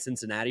playing in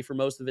Cincinnati for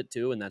most of it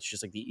too. And that's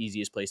just like the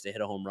easiest place to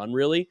hit a home run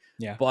really.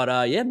 Yeah. But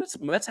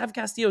Mets have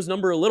Castillo's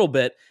number a little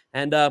bit.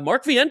 And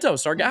Mark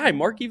Vientos, our guy,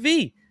 Marky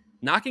V,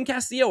 knocking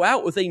Castillo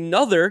out with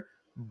another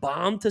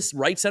bomb to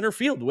right center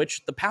field,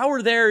 which the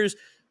power there is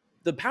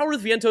the power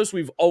of Vientos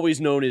we've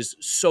always known is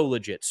so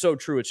legit, so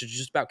true. It's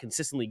just about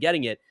consistently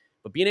getting it,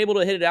 but being able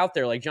to hit it out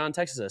there like John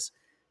texts us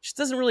just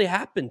doesn't really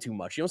happen too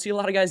much. You don't see a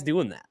lot of guys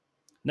doing that.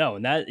 No,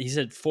 and that he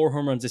said 4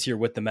 home runs this year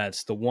with the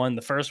Mets.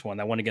 The first one,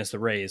 that one against the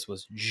Rays,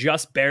 was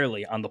just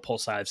barely on the pull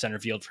side of center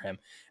field for him.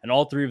 And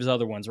all 3 of his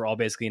other ones were all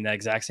basically in that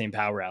exact same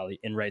power alley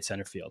in right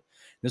center field.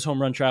 This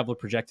home run traveled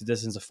projected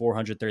distance of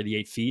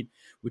 438 feet,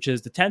 which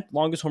is the 10th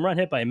longest home run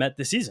hit by a Met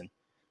this season,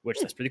 which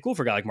that's pretty cool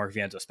for a guy like Mark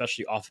Vientos,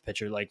 especially off a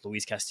pitcher like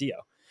Luis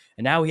Castillo.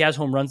 And now he has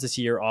home runs this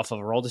year off of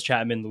Aroldis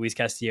Chapman, Luis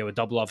Castillo, a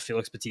double off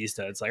Felix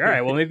Bautista. It's like, all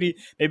right, well, maybe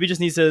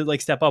just needs to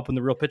like step up when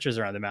the real pitchers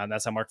are on the mound.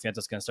 That's how Mark Vientos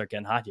is going to start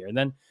getting hot here. And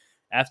then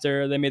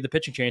after they made the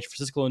pitching change,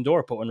 Francisco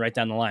Lindor put one right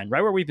down the line,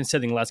 right where we've been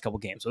sitting the last couple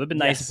games. So it'd been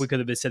nice if we could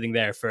have been sitting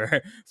there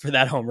for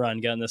that home run,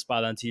 getting the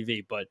spot on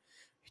TV. But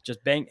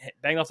just banged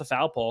off the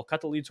foul pole,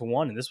 cut the lead to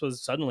 1, and this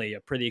was suddenly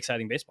a pretty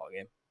exciting baseball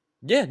game.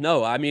 Yeah,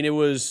 no, I mean, it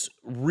was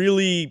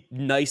really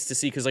nice to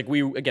see because, like,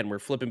 we're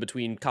flipping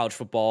between college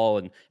football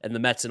and the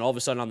Mets, and all of a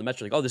sudden on the Mets,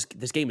 we're like, oh,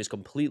 this game is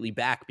completely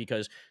back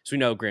because, so we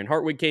know Grant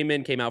Hartwig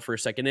came out for a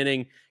second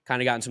inning,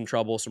 kind of got in some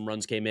trouble, some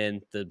runs came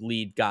in, the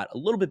lead got a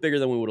little bit bigger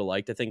than we would have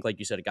liked. I think, like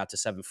you said, it got to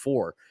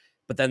 7-4,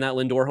 but then that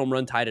Lindor home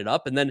run tied it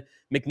up, and then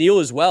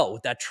McNeil as well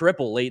with that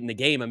triple late in the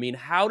game. I mean,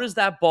 how does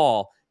that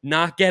ball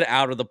not get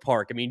out of the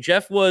park? I mean,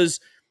 Jeff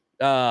was,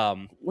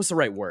 what's the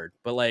right word?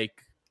 But like,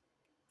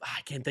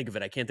 I can't think of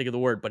it. I can't think of the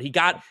word, but he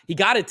got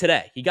it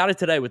today. He got it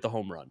today with the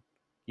home run.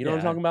 You know what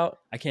I'm talking about?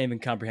 I can't even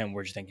comprehend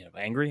what you're thinking of.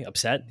 Angry,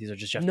 upset. These are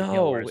just Jeff McNeil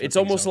No, words. it's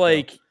almost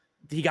like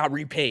he got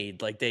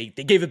repaid. Like they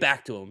gave it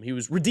back to him. He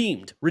was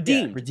redeemed.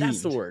 Redeemed.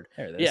 That's the word.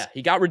 There it is. Yeah,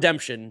 he got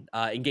redemption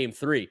in game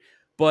 3.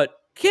 But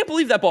can't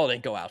believe that ball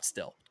didn't go out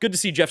still. Good to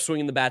see Jeff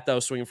swinging the bat, though,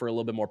 swinging for a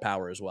little bit more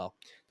power as well.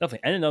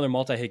 Definitely. And another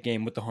multi-hit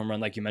game with the home run,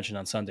 like you mentioned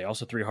on Sunday.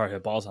 Also 3 hard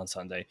hit balls on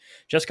Sunday.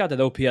 Just got that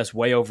OPS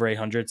way over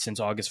 800 since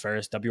August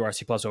 1st.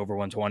 WRC plus over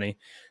 120.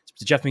 It's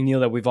the Jeff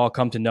McNeil that we've all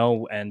come to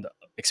know and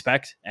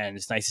expect. And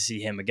it's nice to see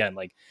him again.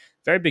 Like,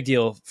 very big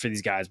deal for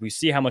these guys. We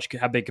see how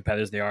big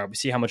competitors they are. We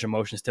see how much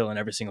emotion is still in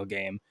every single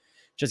game.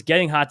 Just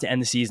getting hot to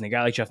end the season, a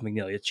guy like Jeff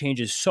McNeil, it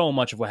changes so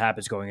much of what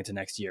happens going into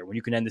next year when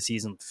you can end the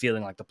season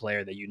feeling like the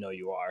player that you know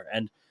you are.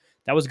 And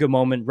that was a good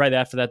moment. Right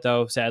after that,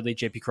 though, sadly,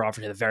 J.P.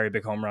 Crawford hit a very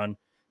big home run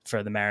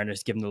for the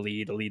Mariners, give them the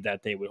lead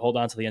that they would hold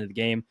on to the end of the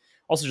game.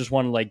 Also, just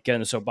want to get in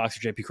the soapbox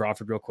for J.P.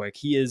 Crawford real quick.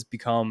 He has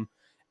become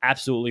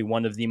absolutely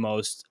one of the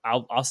most,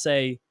 I'll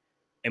say,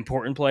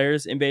 important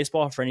players in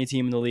baseball for any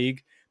team in the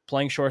league.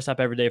 Playing shortstop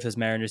every day for his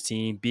Mariners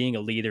team, being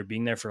a leader,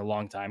 being there for a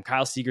long time.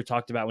 Kyle Seager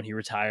talked about when he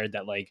retired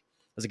that, like,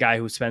 as a guy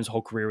who spends his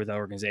whole career with that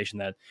organization,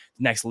 that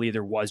the next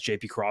leader was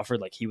J.P.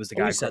 Crawford. Like, he was the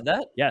guy. He said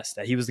that? Yes,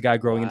 that he was the guy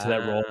growing into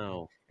that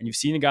role. And you've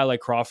seen a guy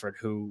like Crawford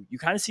who you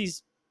kind of see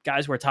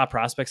guys who are top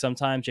prospects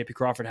sometimes. J.P.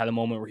 Crawford had a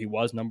moment where he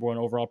was number 1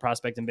 overall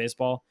prospect in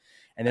baseball.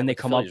 And then they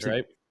come up to,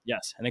 right?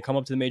 Yes, and they come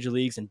up to the major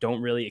leagues and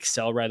don't really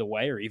excel right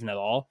away or even at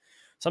all.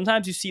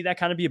 Sometimes you see that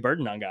kind of be a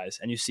burden on guys,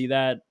 and you see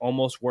that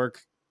almost work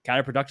kind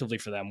of productively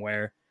for them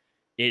where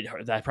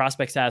that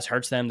prospect status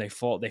hurts them. They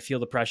feel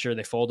the pressure,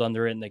 they fold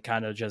under it, and they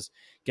kind of just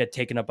get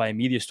taken up by a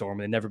media storm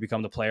and they never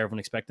become the player everyone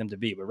expects them to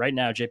be. But right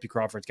now, J.P.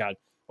 Crawford's got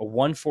a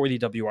 140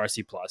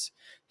 WRC plus.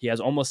 He has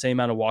almost the same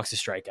amount of walks to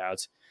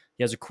strikeouts.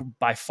 He has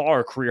by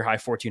far a career high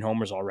 14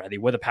 homers already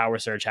with a power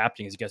surge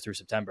happening as he gets through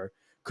September.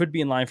 Could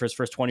be in line for his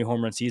first 20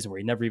 home run season where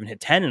he never even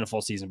hit 10 in a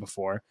full season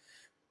before.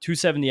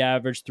 270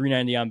 average,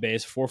 390 on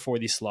base,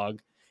 440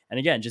 slug. And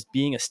again, just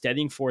being a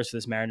steadying force for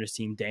this Mariners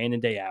team day in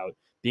and day out,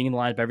 being in the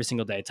lineup every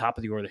single day, top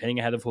of the order, hitting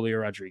ahead of Julio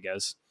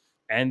Rodriguez.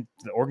 And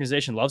the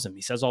organization loves him.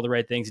 He says all the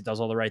right things. He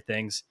does all the right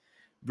things.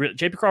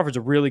 J.P. Crawford's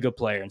a really good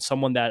player and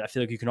someone that I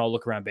feel like you can all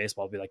look around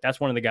baseball and be like, that's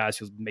one of the guys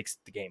who makes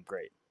the game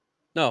great.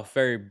 No,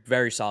 very,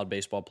 very solid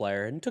baseball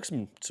player, and took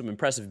some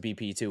impressive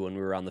BP too when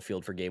we were on the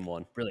field for game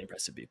 1. Really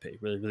impressive BP.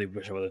 Really, really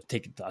wish I would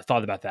have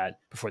thought about that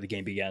before the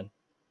game began.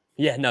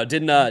 Yeah, no,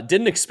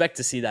 didn't expect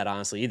to see that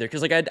honestly either,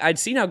 because like I'd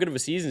seen how good of a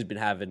season he's been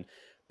having,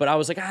 but I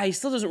was like, he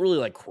still doesn't really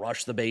like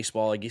crush the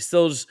baseball. Like he's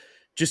still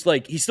just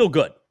like he's still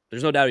good.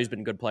 There's no doubt he's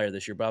been a good player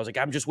this year, but I was like,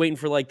 I'm just waiting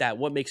for like that.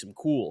 What makes him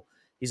cool?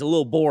 He's a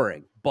little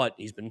boring, but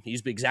he's been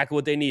exactly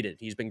what they needed.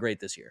 He's been great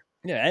this year.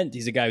 Yeah, and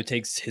he's a guy who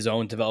takes his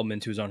own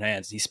development into his own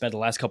hands. He spent the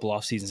last couple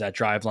off seasons at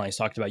Driveline. He's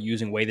talked about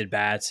using weighted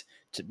bats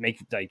to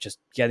make like just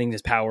getting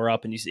his power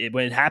up. And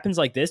when it happens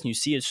like this, and you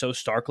see it so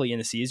starkly in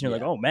the season, you're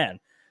like, oh man,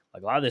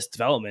 like a lot of this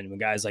development when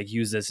guys like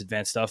use this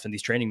advanced stuff and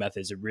these training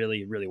methods, it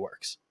really, really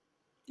works.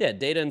 Yeah,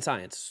 data and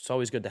science. It's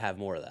always good to have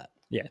more of that.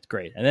 Yeah, it's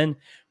great. And then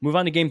move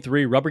on to game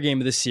 3, rubber game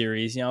of this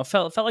series. You know,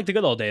 felt like the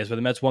good old days where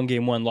the Mets won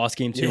game 1, lost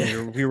game 2.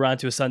 Yeah. We were on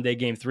to a Sunday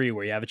game 3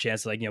 where you have a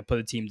chance to put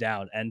a team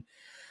down. And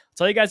I'll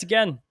tell you guys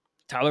again,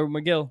 Tyler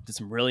McGill did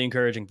some really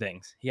encouraging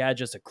things. He had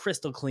just a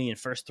crystal clean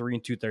first 3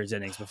 2/3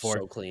 innings before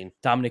so clean.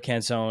 Dominic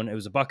Canzone. It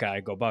was a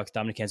Buckeye, go Bucks.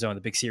 Dominic Canzone,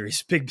 the big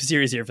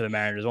series here for the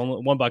Mariners.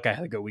 One Buckeye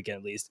had a good weekend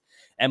at least.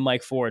 And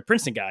Mike Ford,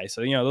 Princeton guy.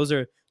 So, those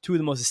are 2 of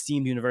the most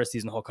esteemed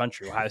universities in the whole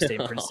country, Ohio State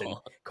and Princeton,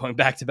 going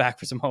back-to-back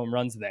for some home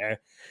runs there. A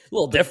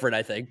little different,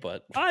 I think,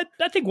 but I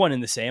think one in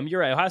the same.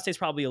 You're right. Ohio State's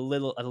probably a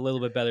little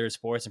bit better at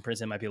sports, and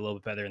Princeton might be a little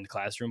bit better in the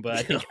classroom. But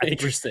I think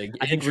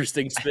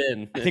interesting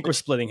spin. I think we're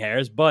splitting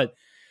hairs, but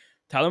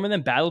Tyler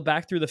then battled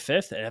back through the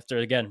fifth after,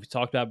 again, we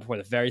talked about before,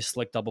 the very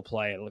slick double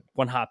play,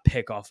 one hot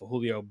pick off a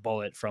Julio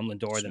bullet from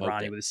Lindor, then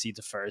Ronny with a seed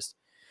to first.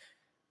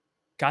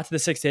 Got to the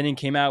sixth inning,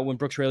 came out when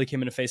Brooks Raley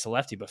came in to face a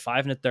lefty, but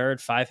 5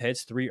 1/3, 5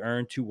 hits, 3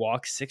 earned, 2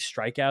 walks, 6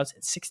 strikeouts,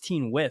 and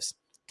 16 whiffs,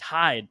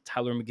 tied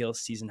Tyler McGill's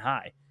season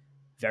high.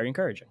 Very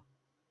encouraging.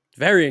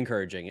 Very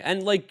encouraging.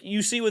 And like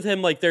you see with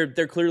him, like there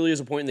clearly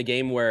is a point in the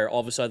game where all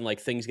of a sudden like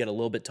things get a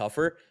little bit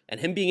tougher, and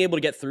him being able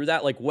to get through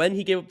that, like when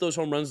he gave up those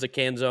home runs to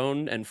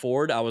Canzone and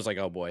Ford, I was like,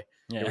 oh boy,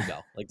 here we go.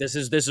 Like this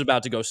is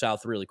about to go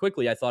south really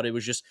quickly. I thought it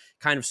was just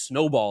kind of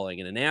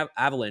snowballing and an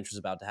avalanche was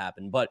about to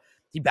happen, but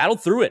he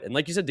battled through it. And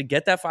like you said, to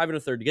get that 5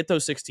 1/3, to get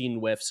those 16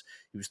 whiffs,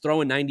 he was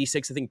throwing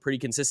 96, I think, pretty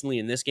consistently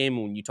in this game.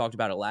 When you talked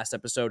about it last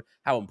episode,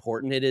 how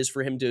important it is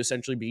for him to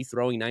essentially be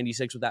throwing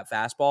 96 with that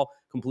fastball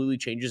completely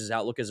changes his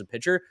outlook as a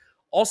pitcher.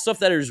 All stuff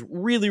that is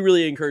really,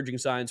 really encouraging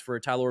signs for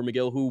Tyler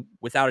McGill, who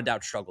without a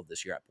doubt struggled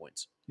this year at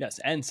points. Yes,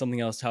 and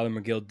something else Tyler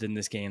McGill did in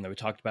this game that we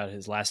talked about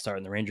his last start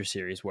in the Rangers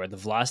series, where the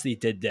velocity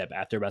did dip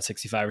after about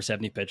 65 or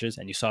 70 pitches,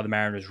 and you saw the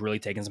Mariners really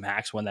taking some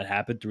hacks when that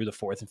happened through the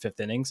fourth and fifth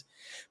innings.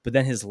 But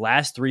then his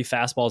last 3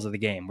 fastballs of the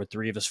game were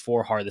 3 of his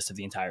 4 hardest of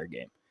the entire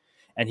game.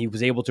 And he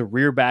was able to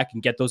rear back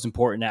and get those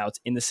important outs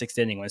in the sixth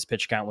inning when his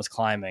pitch count was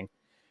climbing.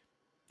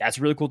 That's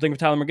a really cool thing for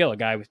Tyler McGill, a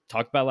guy we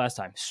talked about last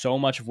time. So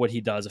much of what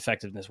he does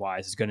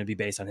effectiveness-wise is going to be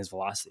based on his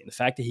velocity. And the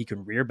fact that he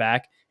can rear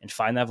back and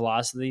find that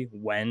velocity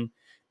when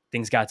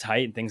things got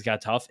tight and things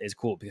got tough is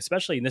cool, because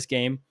especially in this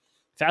game,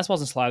 fastballs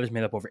and sliders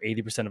made up over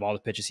 80% of all the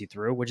pitches he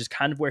threw, which is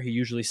kind of where he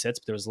usually sits,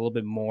 but there was a little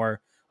bit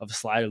more of a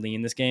slider lean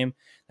in this game.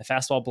 The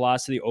fastball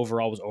velocity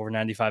overall was over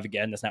 95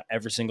 again. That's now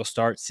every single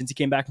start since he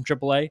came back from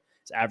AAA.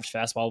 His average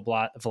fastball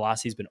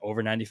velocity has been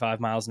over 95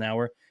 miles an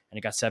hour, and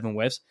it got 7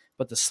 whiffs.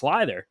 But the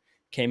slider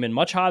came in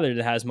much harder than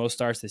it has most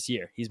starts this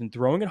year. He's been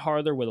throwing it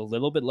harder with a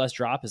little bit less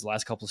drop his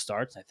last couple of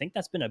starts. I think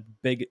that's been a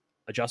big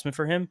adjustment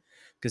for him,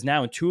 because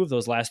now in 2 of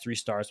those last 3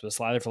 starts where the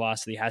slider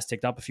velocity has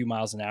ticked up a few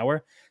miles an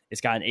hour,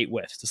 it's gotten 8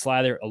 whiffs. The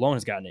slider alone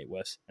has gotten 8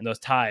 whiffs, and those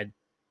tied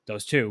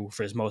those 2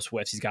 for his most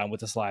whiffs he's gotten with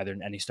the slider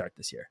in any start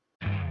this year.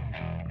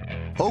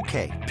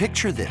 Okay,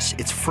 picture this.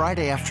 It's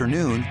Friday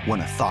afternoon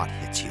when a thought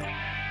hits you.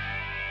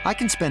 I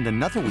can spend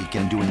another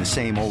weekend doing the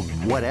same old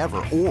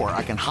whatever, or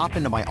I can hop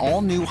into my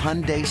all-new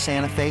Hyundai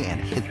Santa Fe and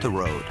hit the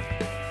road.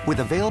 With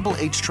available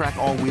H-Track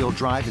all-wheel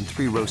drive and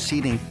 3-row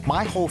seating,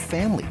 my whole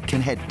family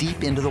can head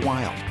deep into the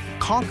wild.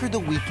 Conquer the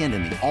weekend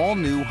in the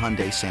all-new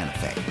Hyundai Santa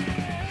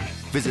Fe.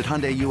 Visit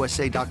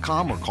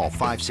HyundaiUSA.com or call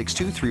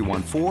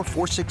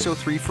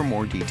 562-314-4603 for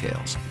more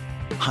details.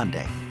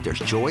 Hyundai, there's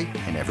joy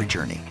in every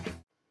journey.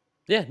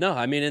 Yeah, no,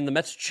 I mean, and the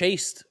Mets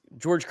chased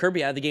George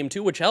Kirby out of the game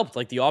too, which helped.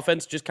 Like the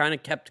offense just kind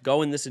of kept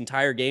going this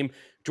entire game.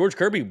 George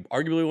Kirby,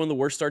 arguably one of the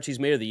worst starts he's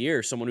made of the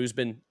year, someone who's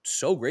been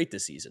so great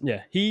this season.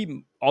 Yeah,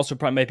 he also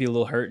probably might be a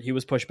little hurt. He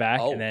was pushed back,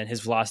 and then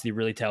his velocity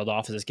really tailed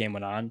off as this game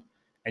went on.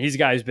 And he's a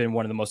guy who's been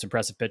one of the most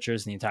impressive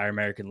pitchers in the entire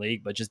American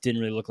League, but just didn't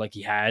really look like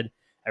he had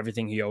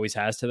everything he always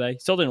has today.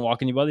 Still didn't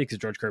walk anybody, because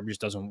George Kirby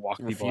just doesn't walk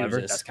people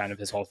ever. That's kind of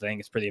his whole thing.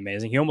 It's pretty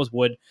amazing. He almost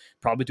would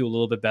probably do a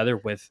little bit better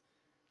with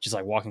just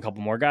like walking a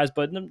couple more guys,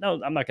 but no,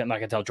 I'm not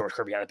gonna tell George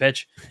Kirby how to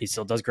pitch. He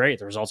still does great.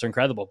 The results are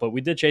incredible, but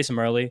we did chase him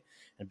early, and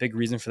a big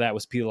reason for that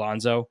was Pete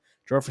Alonso.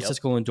 Drove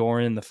Francisco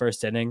Lindor in the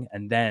first inning,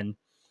 and then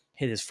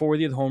hit his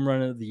 40th home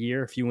run of the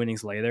year a few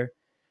innings later,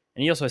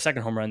 and he also had a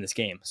second home run in this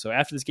game. So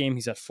after this game,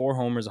 he's at 4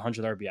 homers,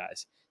 100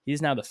 RBIs.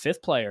 He's now the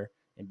 5th player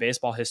in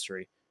baseball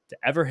history to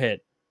ever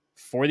hit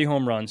 40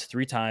 home runs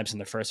 3 times in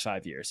the first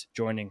 5 years,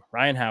 joining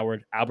Ryan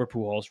Howard, Albert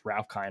Pujols,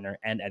 Ralph Kiner,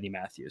 and Eddie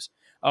Matthews.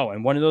 Oh,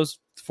 and one of those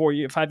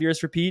 5 years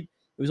for Pete,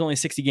 it was only a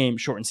 60-game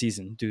shortened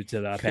season due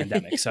to the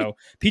pandemic. So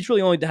Pete's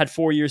really only had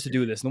 4 years to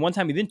do this. And the one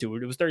time he didn't do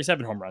it, it was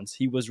 37 home runs.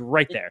 He was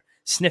right there,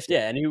 sniffed it.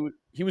 Yeah, and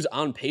he was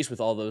on pace with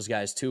all those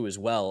guys too as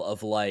well,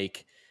 of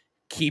like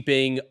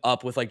keeping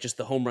up with like just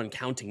the home run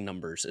counting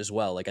numbers as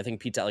well. Like I think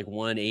Pete's at like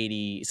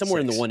 180, somewhere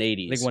in the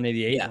 180s. Like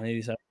 188, yeah.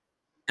 187.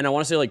 And I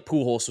want to say like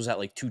Pujols was at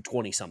like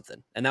 220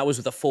 something. And that was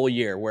with a full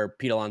year where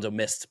Pete Alonso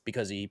missed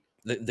because the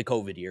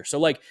COVID year. So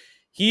like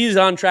he's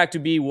on track to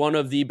be one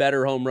of the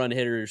better home run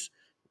hitters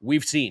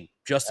we've seen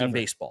just in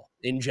baseball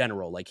in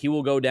general. Like he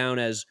will go down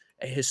as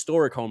a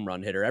historic home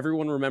run hitter.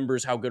 Everyone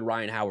remembers how good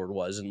Ryan Howard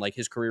was, and like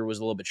his career was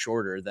a little bit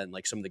shorter than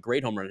like some of the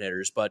great home run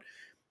hitters, but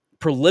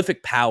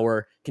prolific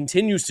power,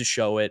 continues to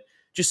show it.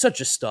 Just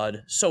such a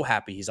stud. So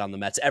happy he's on the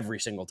Mets every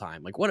single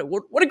time. Like what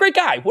a great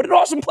guy. What an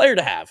awesome player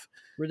to have.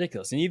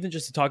 Ridiculous. And even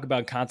just to talk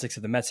about context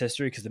of the Mets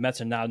history, because the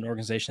Mets are not an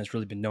organization that's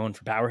really been known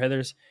for power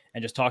hitters,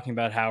 and just talking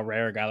about how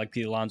rare a guy like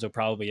Pete Alonso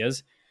probably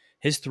is,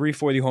 his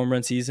 340 home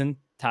run season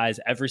ties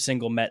every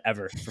single Met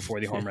ever for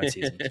 40 home run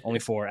seasons. Only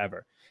 4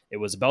 ever. It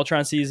was a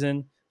Beltran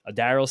season, a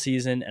Darryl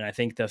season, and I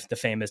think the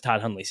famous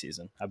Todd Hundley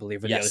season, I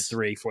believe, were the other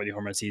 3 40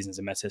 home run seasons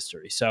in Mets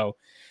history. So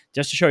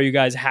just to show you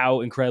guys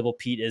how incredible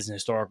Pete is in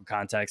historical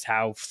context,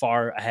 how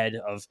far ahead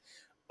of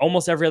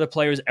almost every other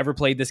player who's ever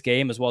played this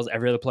game, as well as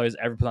every other player who's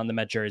ever put on the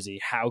Met jersey,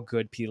 how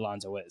good Pete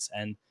Alonso is.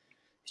 And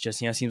it's just,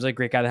 seems like a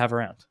great guy to have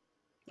around.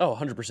 Oh,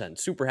 100%.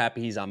 Super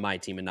happy he's on my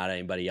team and not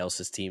anybody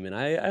else's team. And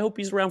I hope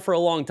he's around for a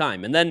long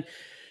time. And then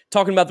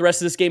Talking about the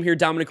rest of this game here,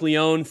 Dominic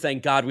Leone,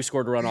 thank God we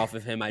scored a run off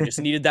of him. I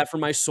just needed that for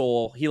my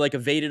soul. He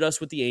evaded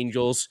us with the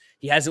Angels.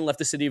 He hasn't left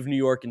the city of New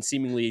York in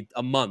seemingly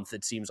a month,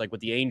 it seems like,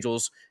 with the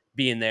Angels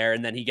being there.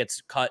 And then he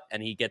gets cut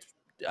and he gets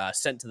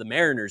sent to the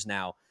Mariners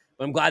now.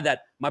 But I'm glad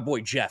that my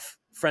boy Jeff,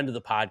 friend of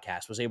the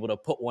podcast, was able to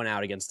put one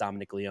out against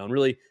Dominic Leone.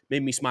 Really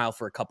made me smile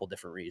for a couple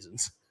different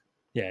reasons.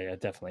 Yeah,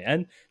 definitely.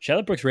 And shout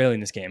out Brooks Raley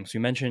in this game. So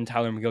we mentioned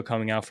Tyler McGill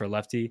coming out for a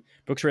lefty.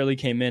 Brooks Raley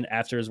came in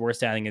after his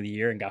worst outing of the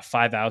year and got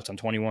 5 outs on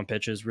 21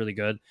 pitches. Really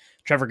good.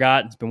 Trevor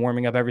Gott has been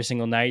warming up every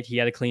single night. He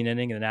had a clean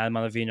inning, and then Adam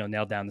Ottavino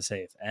nailed down the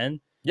save.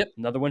 And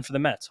another win for the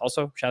Mets.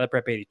 Also, shout out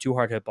Brett Beatty. 2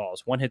 hard hit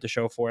balls. 1 hit to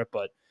show for it,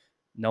 but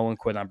no one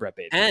quit on Brett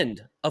Beatty. And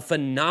a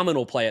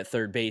phenomenal play at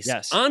third base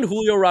on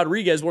Julio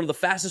Rodriguez, one of the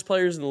fastest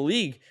players in the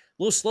league. A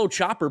little slow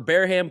chopper,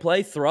 bare hand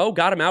play, throw,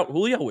 got him out.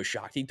 Julio was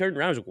shocked. He turned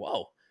around and was like,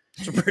 whoa.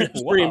 It's a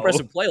pretty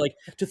impressive play. Like,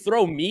 to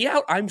throw me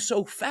out, I'm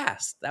so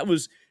fast.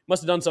 Must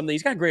have done something.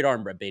 He's got a great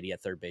arm, Brett Beatty,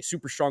 at third base.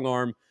 Super strong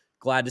arm.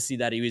 Glad to see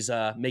that he was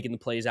making the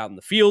plays out in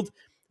the field.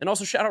 And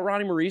also shout out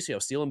Ronny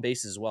Mauricio, stealing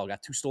bases as well.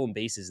 Got 2 stolen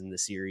bases in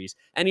this series.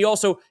 And he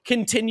also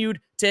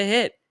continued to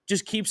hit.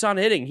 Just keeps on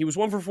hitting. He was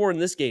 1 for 4 in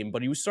this game,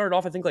 but he started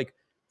off, I think, like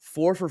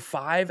 4 for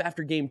 5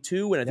 after game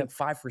 2, and I think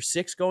 5 for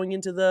 6 going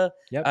into the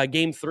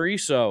game 3.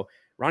 So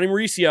Ronny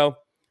Mauricio,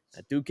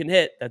 that dude can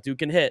hit.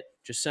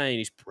 Just saying,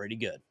 he's pretty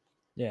good.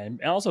 Yeah,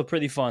 and also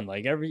pretty fun.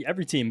 Like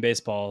every team in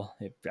baseball,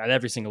 at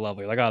every single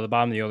level, you're like, oh, the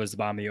bottom of the order is the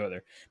bottom of the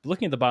order. But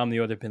looking at the bottom of the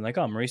order, being like,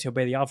 oh, Mauricio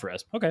Beatty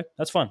Alvarez. Okay,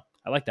 that's fun.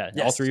 I like that.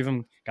 Yes. All 3 of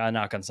them got a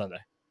knock on Sunday.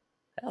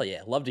 Hell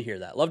yeah, love to hear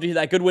that.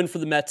 Good win for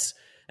the Mets.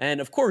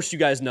 And of course, you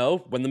guys know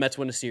when the Mets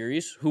win a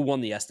series, who won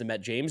the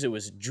estimate, James? It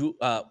was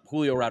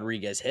Julio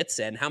Rodriguez hits.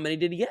 And how many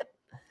did he get?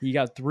 He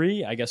got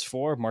 3, I guess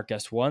 4. Mark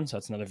guessed 1, so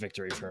that's another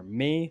victory for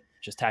me.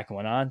 Just tacking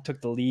one on, took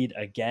the lead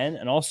again.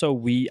 And also,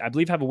 I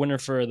believe, have a winner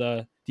for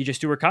the DJ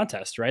Stewart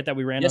contest, right? That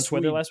we ran on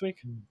Twitter last week?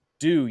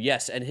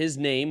 Yes. And his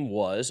name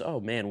was, oh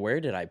man,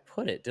 where did I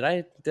put it? Did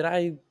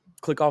I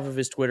click off of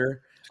his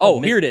Twitter? Oh,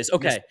 here it is.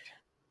 Okay. Mystic.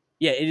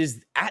 Yeah, it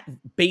is at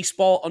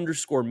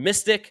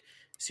baseball_mystic.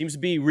 Seems to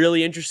be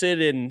really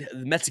interested in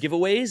the Mets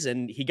giveaways,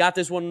 and he got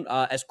this one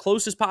as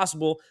close as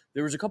possible.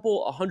 There was a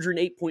couple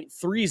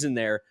 108.3s in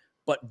there,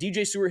 but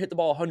DJ Stewart hit the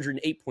ball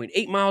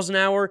 108.8 miles an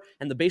hour,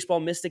 and the Baseball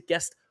Mystic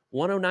guessed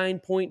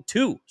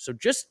 109.2. So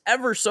just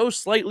ever so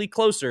slightly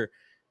closer.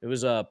 It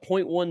was a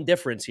 0.1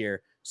 difference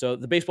here. So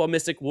the Baseball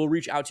Mystic will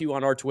reach out to you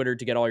on our Twitter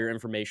to get all your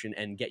information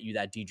and get you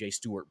that DJ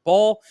Stewart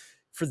ball.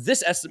 For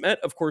this estimate,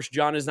 of course,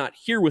 John is not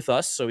here with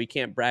us, so he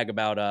can't brag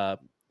about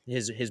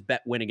his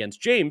bet win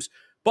against James,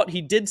 but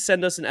he did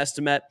send us an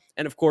estimate,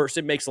 and of course,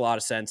 it makes a lot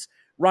of sense.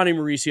 Ronny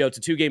Mauricio, it's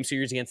a 2-game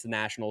series against the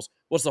Nationals.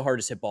 What's the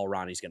hardest hit ball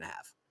Ronnie's going to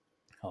have?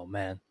 Oh,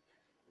 man.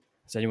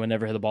 Has anyone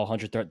ever hit the ball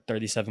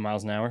 137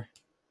 miles an hour?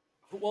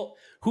 Well,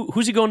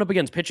 who's he going up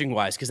against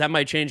pitching-wise? Because that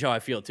might change how I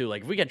feel, too.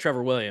 Like, if we get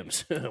Trevor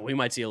Williams, we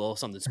might see a little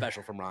something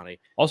special from Ronny.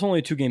 Also, only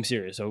a 2-game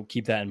series, so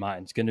keep that in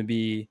mind. It's going to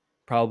be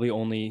probably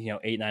only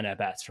 8-9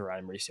 at-bats for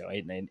Ronny Mauricio,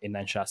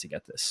 8-9 shots to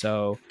get this.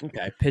 So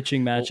the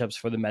pitching matchups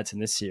for the Mets in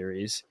this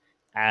series,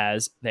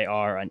 as they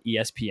are on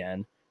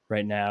ESPN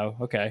right now,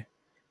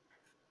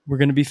 we're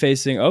going to be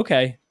facing,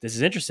 this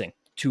is interesting,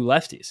 2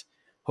 lefties.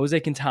 Jose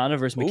Quintana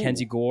versus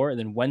Mackenzie Gore, and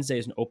then Wednesday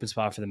is an open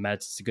spot for the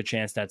Mets. It's a good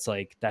chance that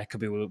could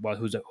be what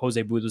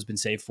Jose Budo's been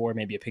saved for,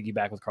 maybe a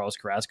piggyback with Carlos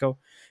Carrasco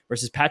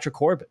versus Patrick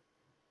Corbin.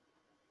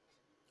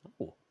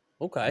 Oh,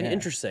 okay,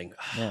 interesting.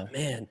 Oh,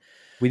 man,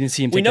 we didn't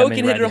see him. We know he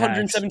can hit it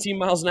 117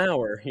 miles an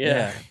hour.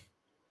 Yeah.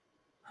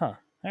 Huh.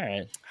 All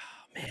right.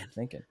 Oh, man,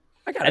 thinking.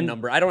 I got a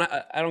number. I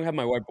don't have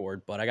my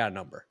whiteboard, but I got a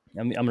number.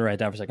 I'm gonna write it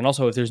down for a second.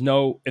 Also, if there's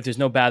no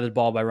batted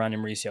ball by Ronny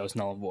Mauricio, it's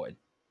null and void.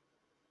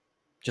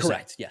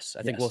 Correct. Yes.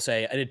 I think we'll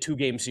say in a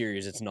 2-game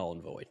series, it's null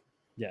and void.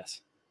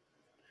 Yes.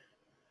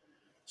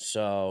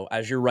 So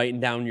as you're writing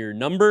down your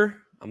number,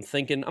 I'm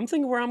thinking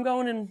where I'm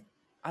going, and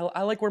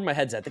I like where my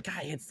head's at. The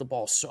guy hits the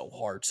ball so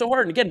hard.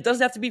 And again, it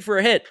doesn't have to be for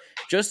a hit.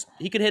 Just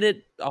he could hit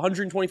it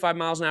 125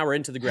 miles an hour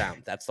into the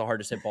ground. That's the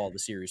hardest hit ball of the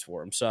series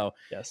for him. So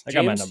yes, I James,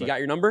 got my number. You got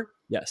your number?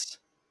 Yes.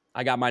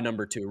 I got my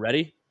number too.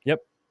 Ready? Yep.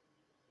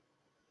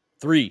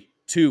 3,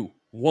 2,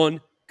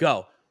 1,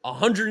 go.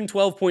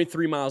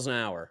 112.3 miles an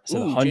hour. So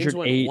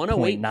 108.9.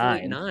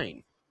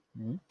 108.9.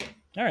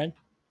 All right.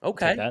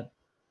 Okay.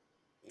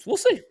 We'll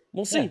see.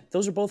 Yeah.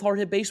 Those are both hard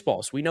hit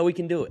baseballs. We know we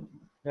can do it.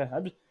 Yeah. I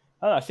don't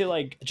know, I feel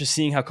like just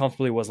seeing how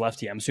comfortable he was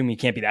lefty, I'm assuming he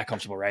can't be that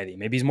comfortable righty.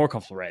 Maybe he's more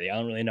comfortable righty. I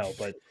don't really know,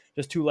 but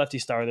just 2 lefty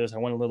starters. I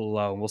went a little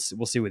low, and we'll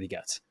see what he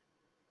gets.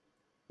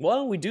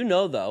 Well, we do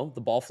know, though,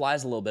 the ball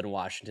flies a little bit in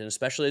Washington,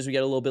 especially as we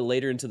get a little bit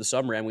later into the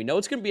summer. And we know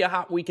it's going to be a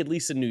hot week, at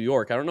least in New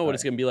York. I don't know what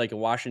it's going to be like in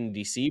Washington,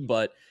 D.C.,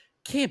 but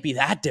can't be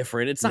that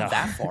different. It's not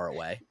that far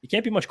away. It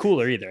can't be much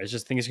cooler either. I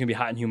just think it's going to be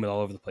hot and humid all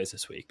over the place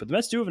this week. But the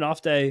Mets do have an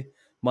off day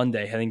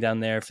Monday, heading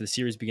down there for the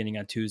series beginning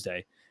on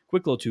Tuesday.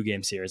 Quick little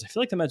 2-game series. I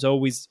feel like the Mets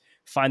always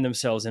find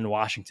themselves in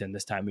Washington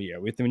this time of year.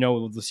 We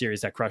know the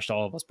series that crushed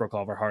all of us, broke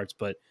all of our hearts,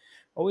 but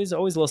always a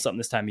little something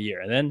this time of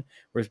year. And then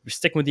we're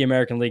sticking with the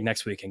American League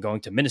next week and going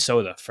to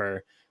Minnesota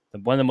for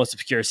one of the most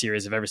obscure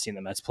series I've ever seen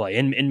the Mets play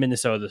in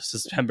Minnesota,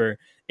 September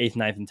 8th,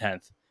 9th, and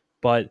 10th.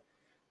 But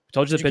I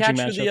told you Did the you pitching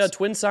catch who matchups. the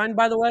Twins signed,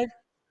 by the way?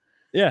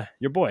 Yeah,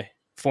 your boy,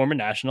 former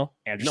National,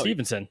 Andrew No,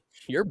 Stevenson.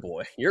 Your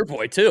boy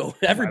too.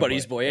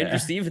 Everybody's boy, Andrew Yeah.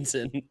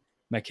 Stevenson.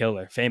 Met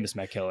Killer, famous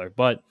Met Killer.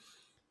 But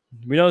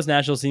we know this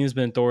Nationals team has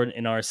been a thorn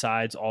in our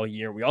sides all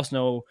year. We also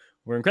know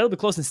we're incredibly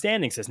close in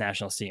standings, this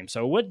Nationals team.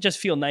 So it would just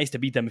feel nice to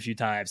beat them a few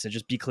times and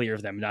just be clear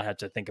of them and not have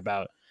to think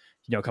about,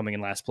 coming in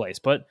last place.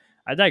 But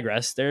I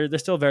digress. They're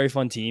still a very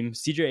fun team.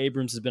 CJ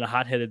Abrams has been a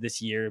hot hitter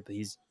this year, but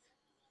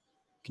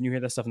can you hear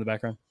that stuff in the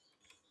background?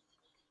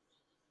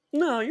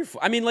 No, you're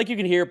I mean, like you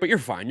can hear it, but you're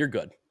fine. You're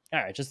good. All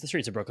right, just the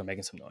streets of Brooklyn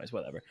making some noise,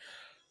 whatever.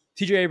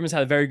 CJ Abrams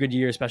had a very good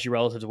year, especially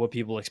relative to what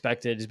people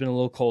expected. He's been a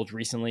little cold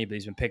recently, but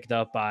he's been picked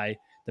up by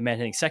the man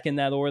hitting second in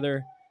that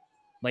order,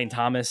 Lane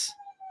Thomas.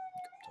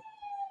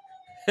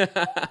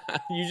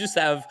 You just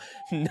have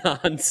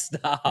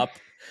nonstop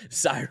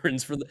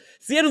sirens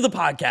it's the end of the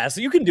podcast.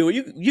 So you can do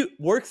it. You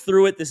work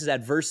through it. This is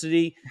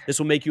adversity. This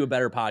will make you a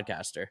better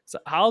podcaster. It's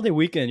a holiday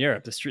weekend in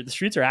Europe. The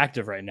streets are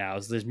active right now.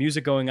 So there's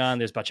music going on.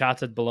 There's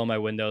bachata below my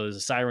window. There's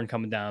a siren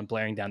coming down,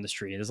 blaring down the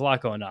street. There's a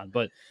lot going on.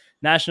 But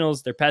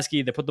Nationals, they're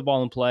pesky. They put the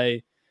ball in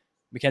play.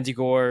 Mackenzie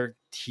Gore,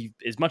 he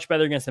is much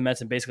better against the Mets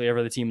than basically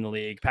every other team in the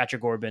league.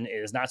 Patrick Corbin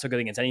is not so good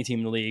against any team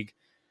in the league.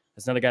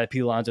 There's another guy that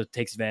Pete Alonso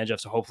takes advantage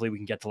of, so hopefully we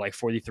can get to like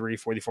 43,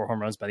 44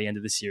 home runs by the end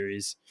of the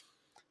series.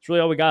 It's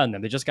really all we got in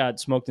them. They just got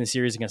smoked in the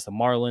series against the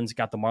Marlins,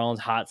 got the Marlins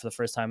hot for the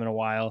first time in a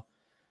while.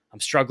 I'm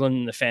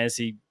struggling in the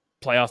fantasy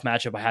playoff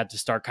matchup. I had to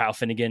start Kyle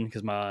Finnegan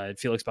because my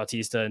Felix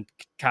Bautista and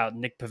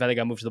Nick Pivetta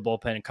got moved to the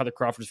bullpen, and Cutter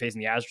Crawford is facing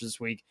the Astros this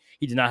week.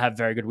 He did not have a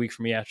very good week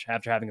for me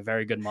after having a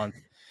very good month.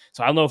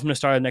 So I don't know if I'm going to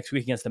start next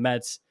week against the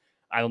Mets.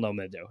 I don't know what I'm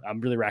going to do.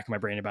 I'm really racking my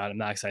brain about it. I'm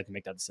not excited to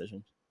make that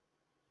decision.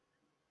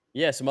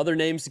 Yeah, some other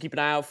names to keep an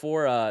eye out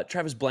for.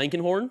 Travis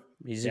Blankenhorn.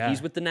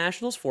 He's with the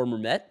Nationals, former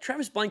Met.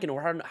 Travis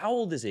Blankenhorn, how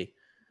old is he?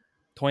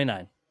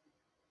 29.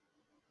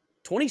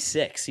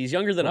 26. He's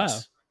younger than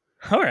us.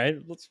 All right,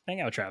 let's hang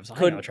out with Travis.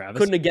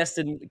 Couldn't have guessed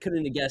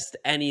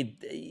any.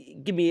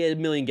 Give me a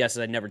million guesses.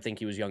 I'd never think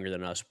he was younger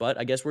than us, but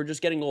I guess we're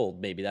just getting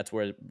old. Maybe that's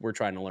where we're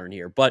trying to learn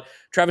here. But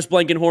Travis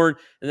Blankenhorn,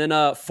 and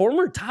then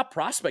former top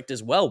prospect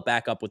as well,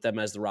 back up with them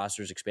as the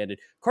roster's expanded.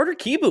 Carter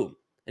Kieboom,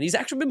 and he's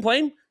actually been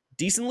playing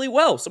decently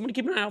well. Someone to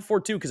keep an eye out for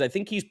too, because I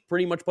think he's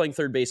pretty much playing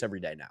third base every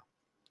day now.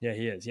 Yeah,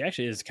 he is. He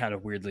actually is kind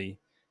of weirdly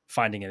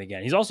finding it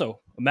again. He's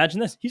also,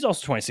 imagine this, he's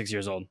also 26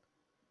 years old.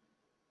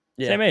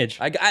 Yeah. Same age.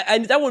 I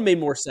that one made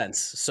more sense.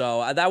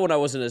 So that one I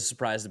wasn't as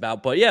surprised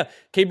about. But yeah,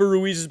 Keibert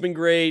Ruiz has been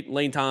great.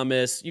 Lane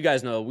Thomas, you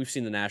guys know we've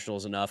seen the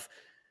Nationals enough.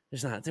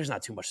 There's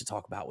not too much to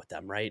talk about with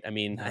them, right? I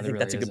mean, I think really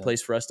that's a good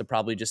place for us to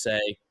probably just say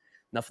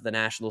enough of the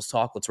Nationals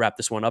talk. Let's wrap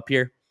this one up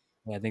here.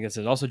 Yeah, I think this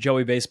is also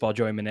Joey Baseball.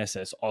 Joey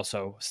Meneses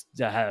also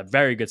had a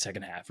very good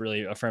second half,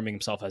 really affirming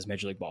himself as a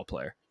major league ball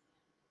player.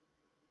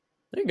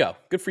 There you go.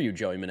 Good for you,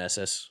 Joey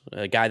Meneses,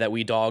 a guy that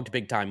we dogged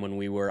big time when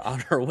we were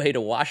on our way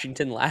to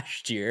Washington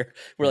last year.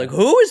 We're like,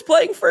 who is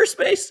playing first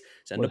base?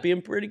 He's ended up being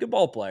a pretty good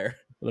ball player.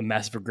 What a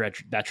massive regret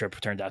that trip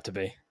turned out to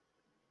be.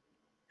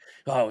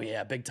 Oh,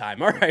 yeah, big time.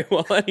 All right.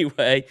 Well,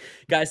 anyway,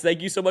 guys,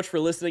 thank you so much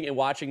for listening and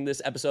watching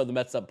this episode of the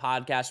Mets Up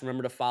Podcast.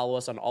 Remember to follow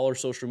us on all our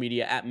social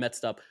media at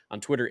Mets Up on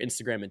Twitter,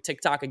 Instagram, and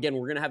TikTok. Again,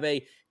 we're going to have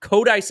a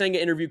Kodai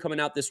Senga interview coming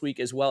out this week,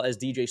 as well as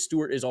DJ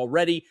Stewart is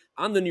already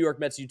on the New York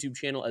Mets YouTube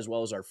channel, as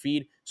well as our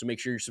feed. So make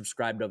sure you're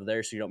subscribed over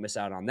there so you don't miss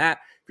out on that.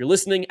 If you're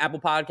listening,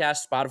 Apple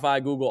Podcasts,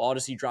 Spotify, Google,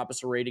 Odyssey, drop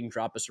us a rating,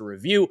 drop us a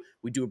review.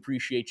 We do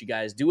appreciate you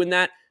guys doing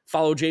that.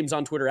 Follow James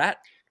on Twitter at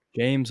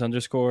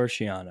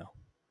James_Shiano.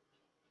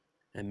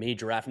 And me,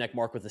 Giraffe Neck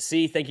Mark with a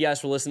C. Thank you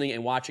guys for listening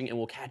and watching, and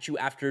we'll catch you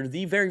after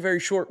the very, very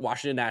short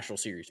Washington National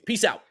series.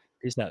 Peace out.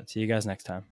 Peace out. See you guys next time.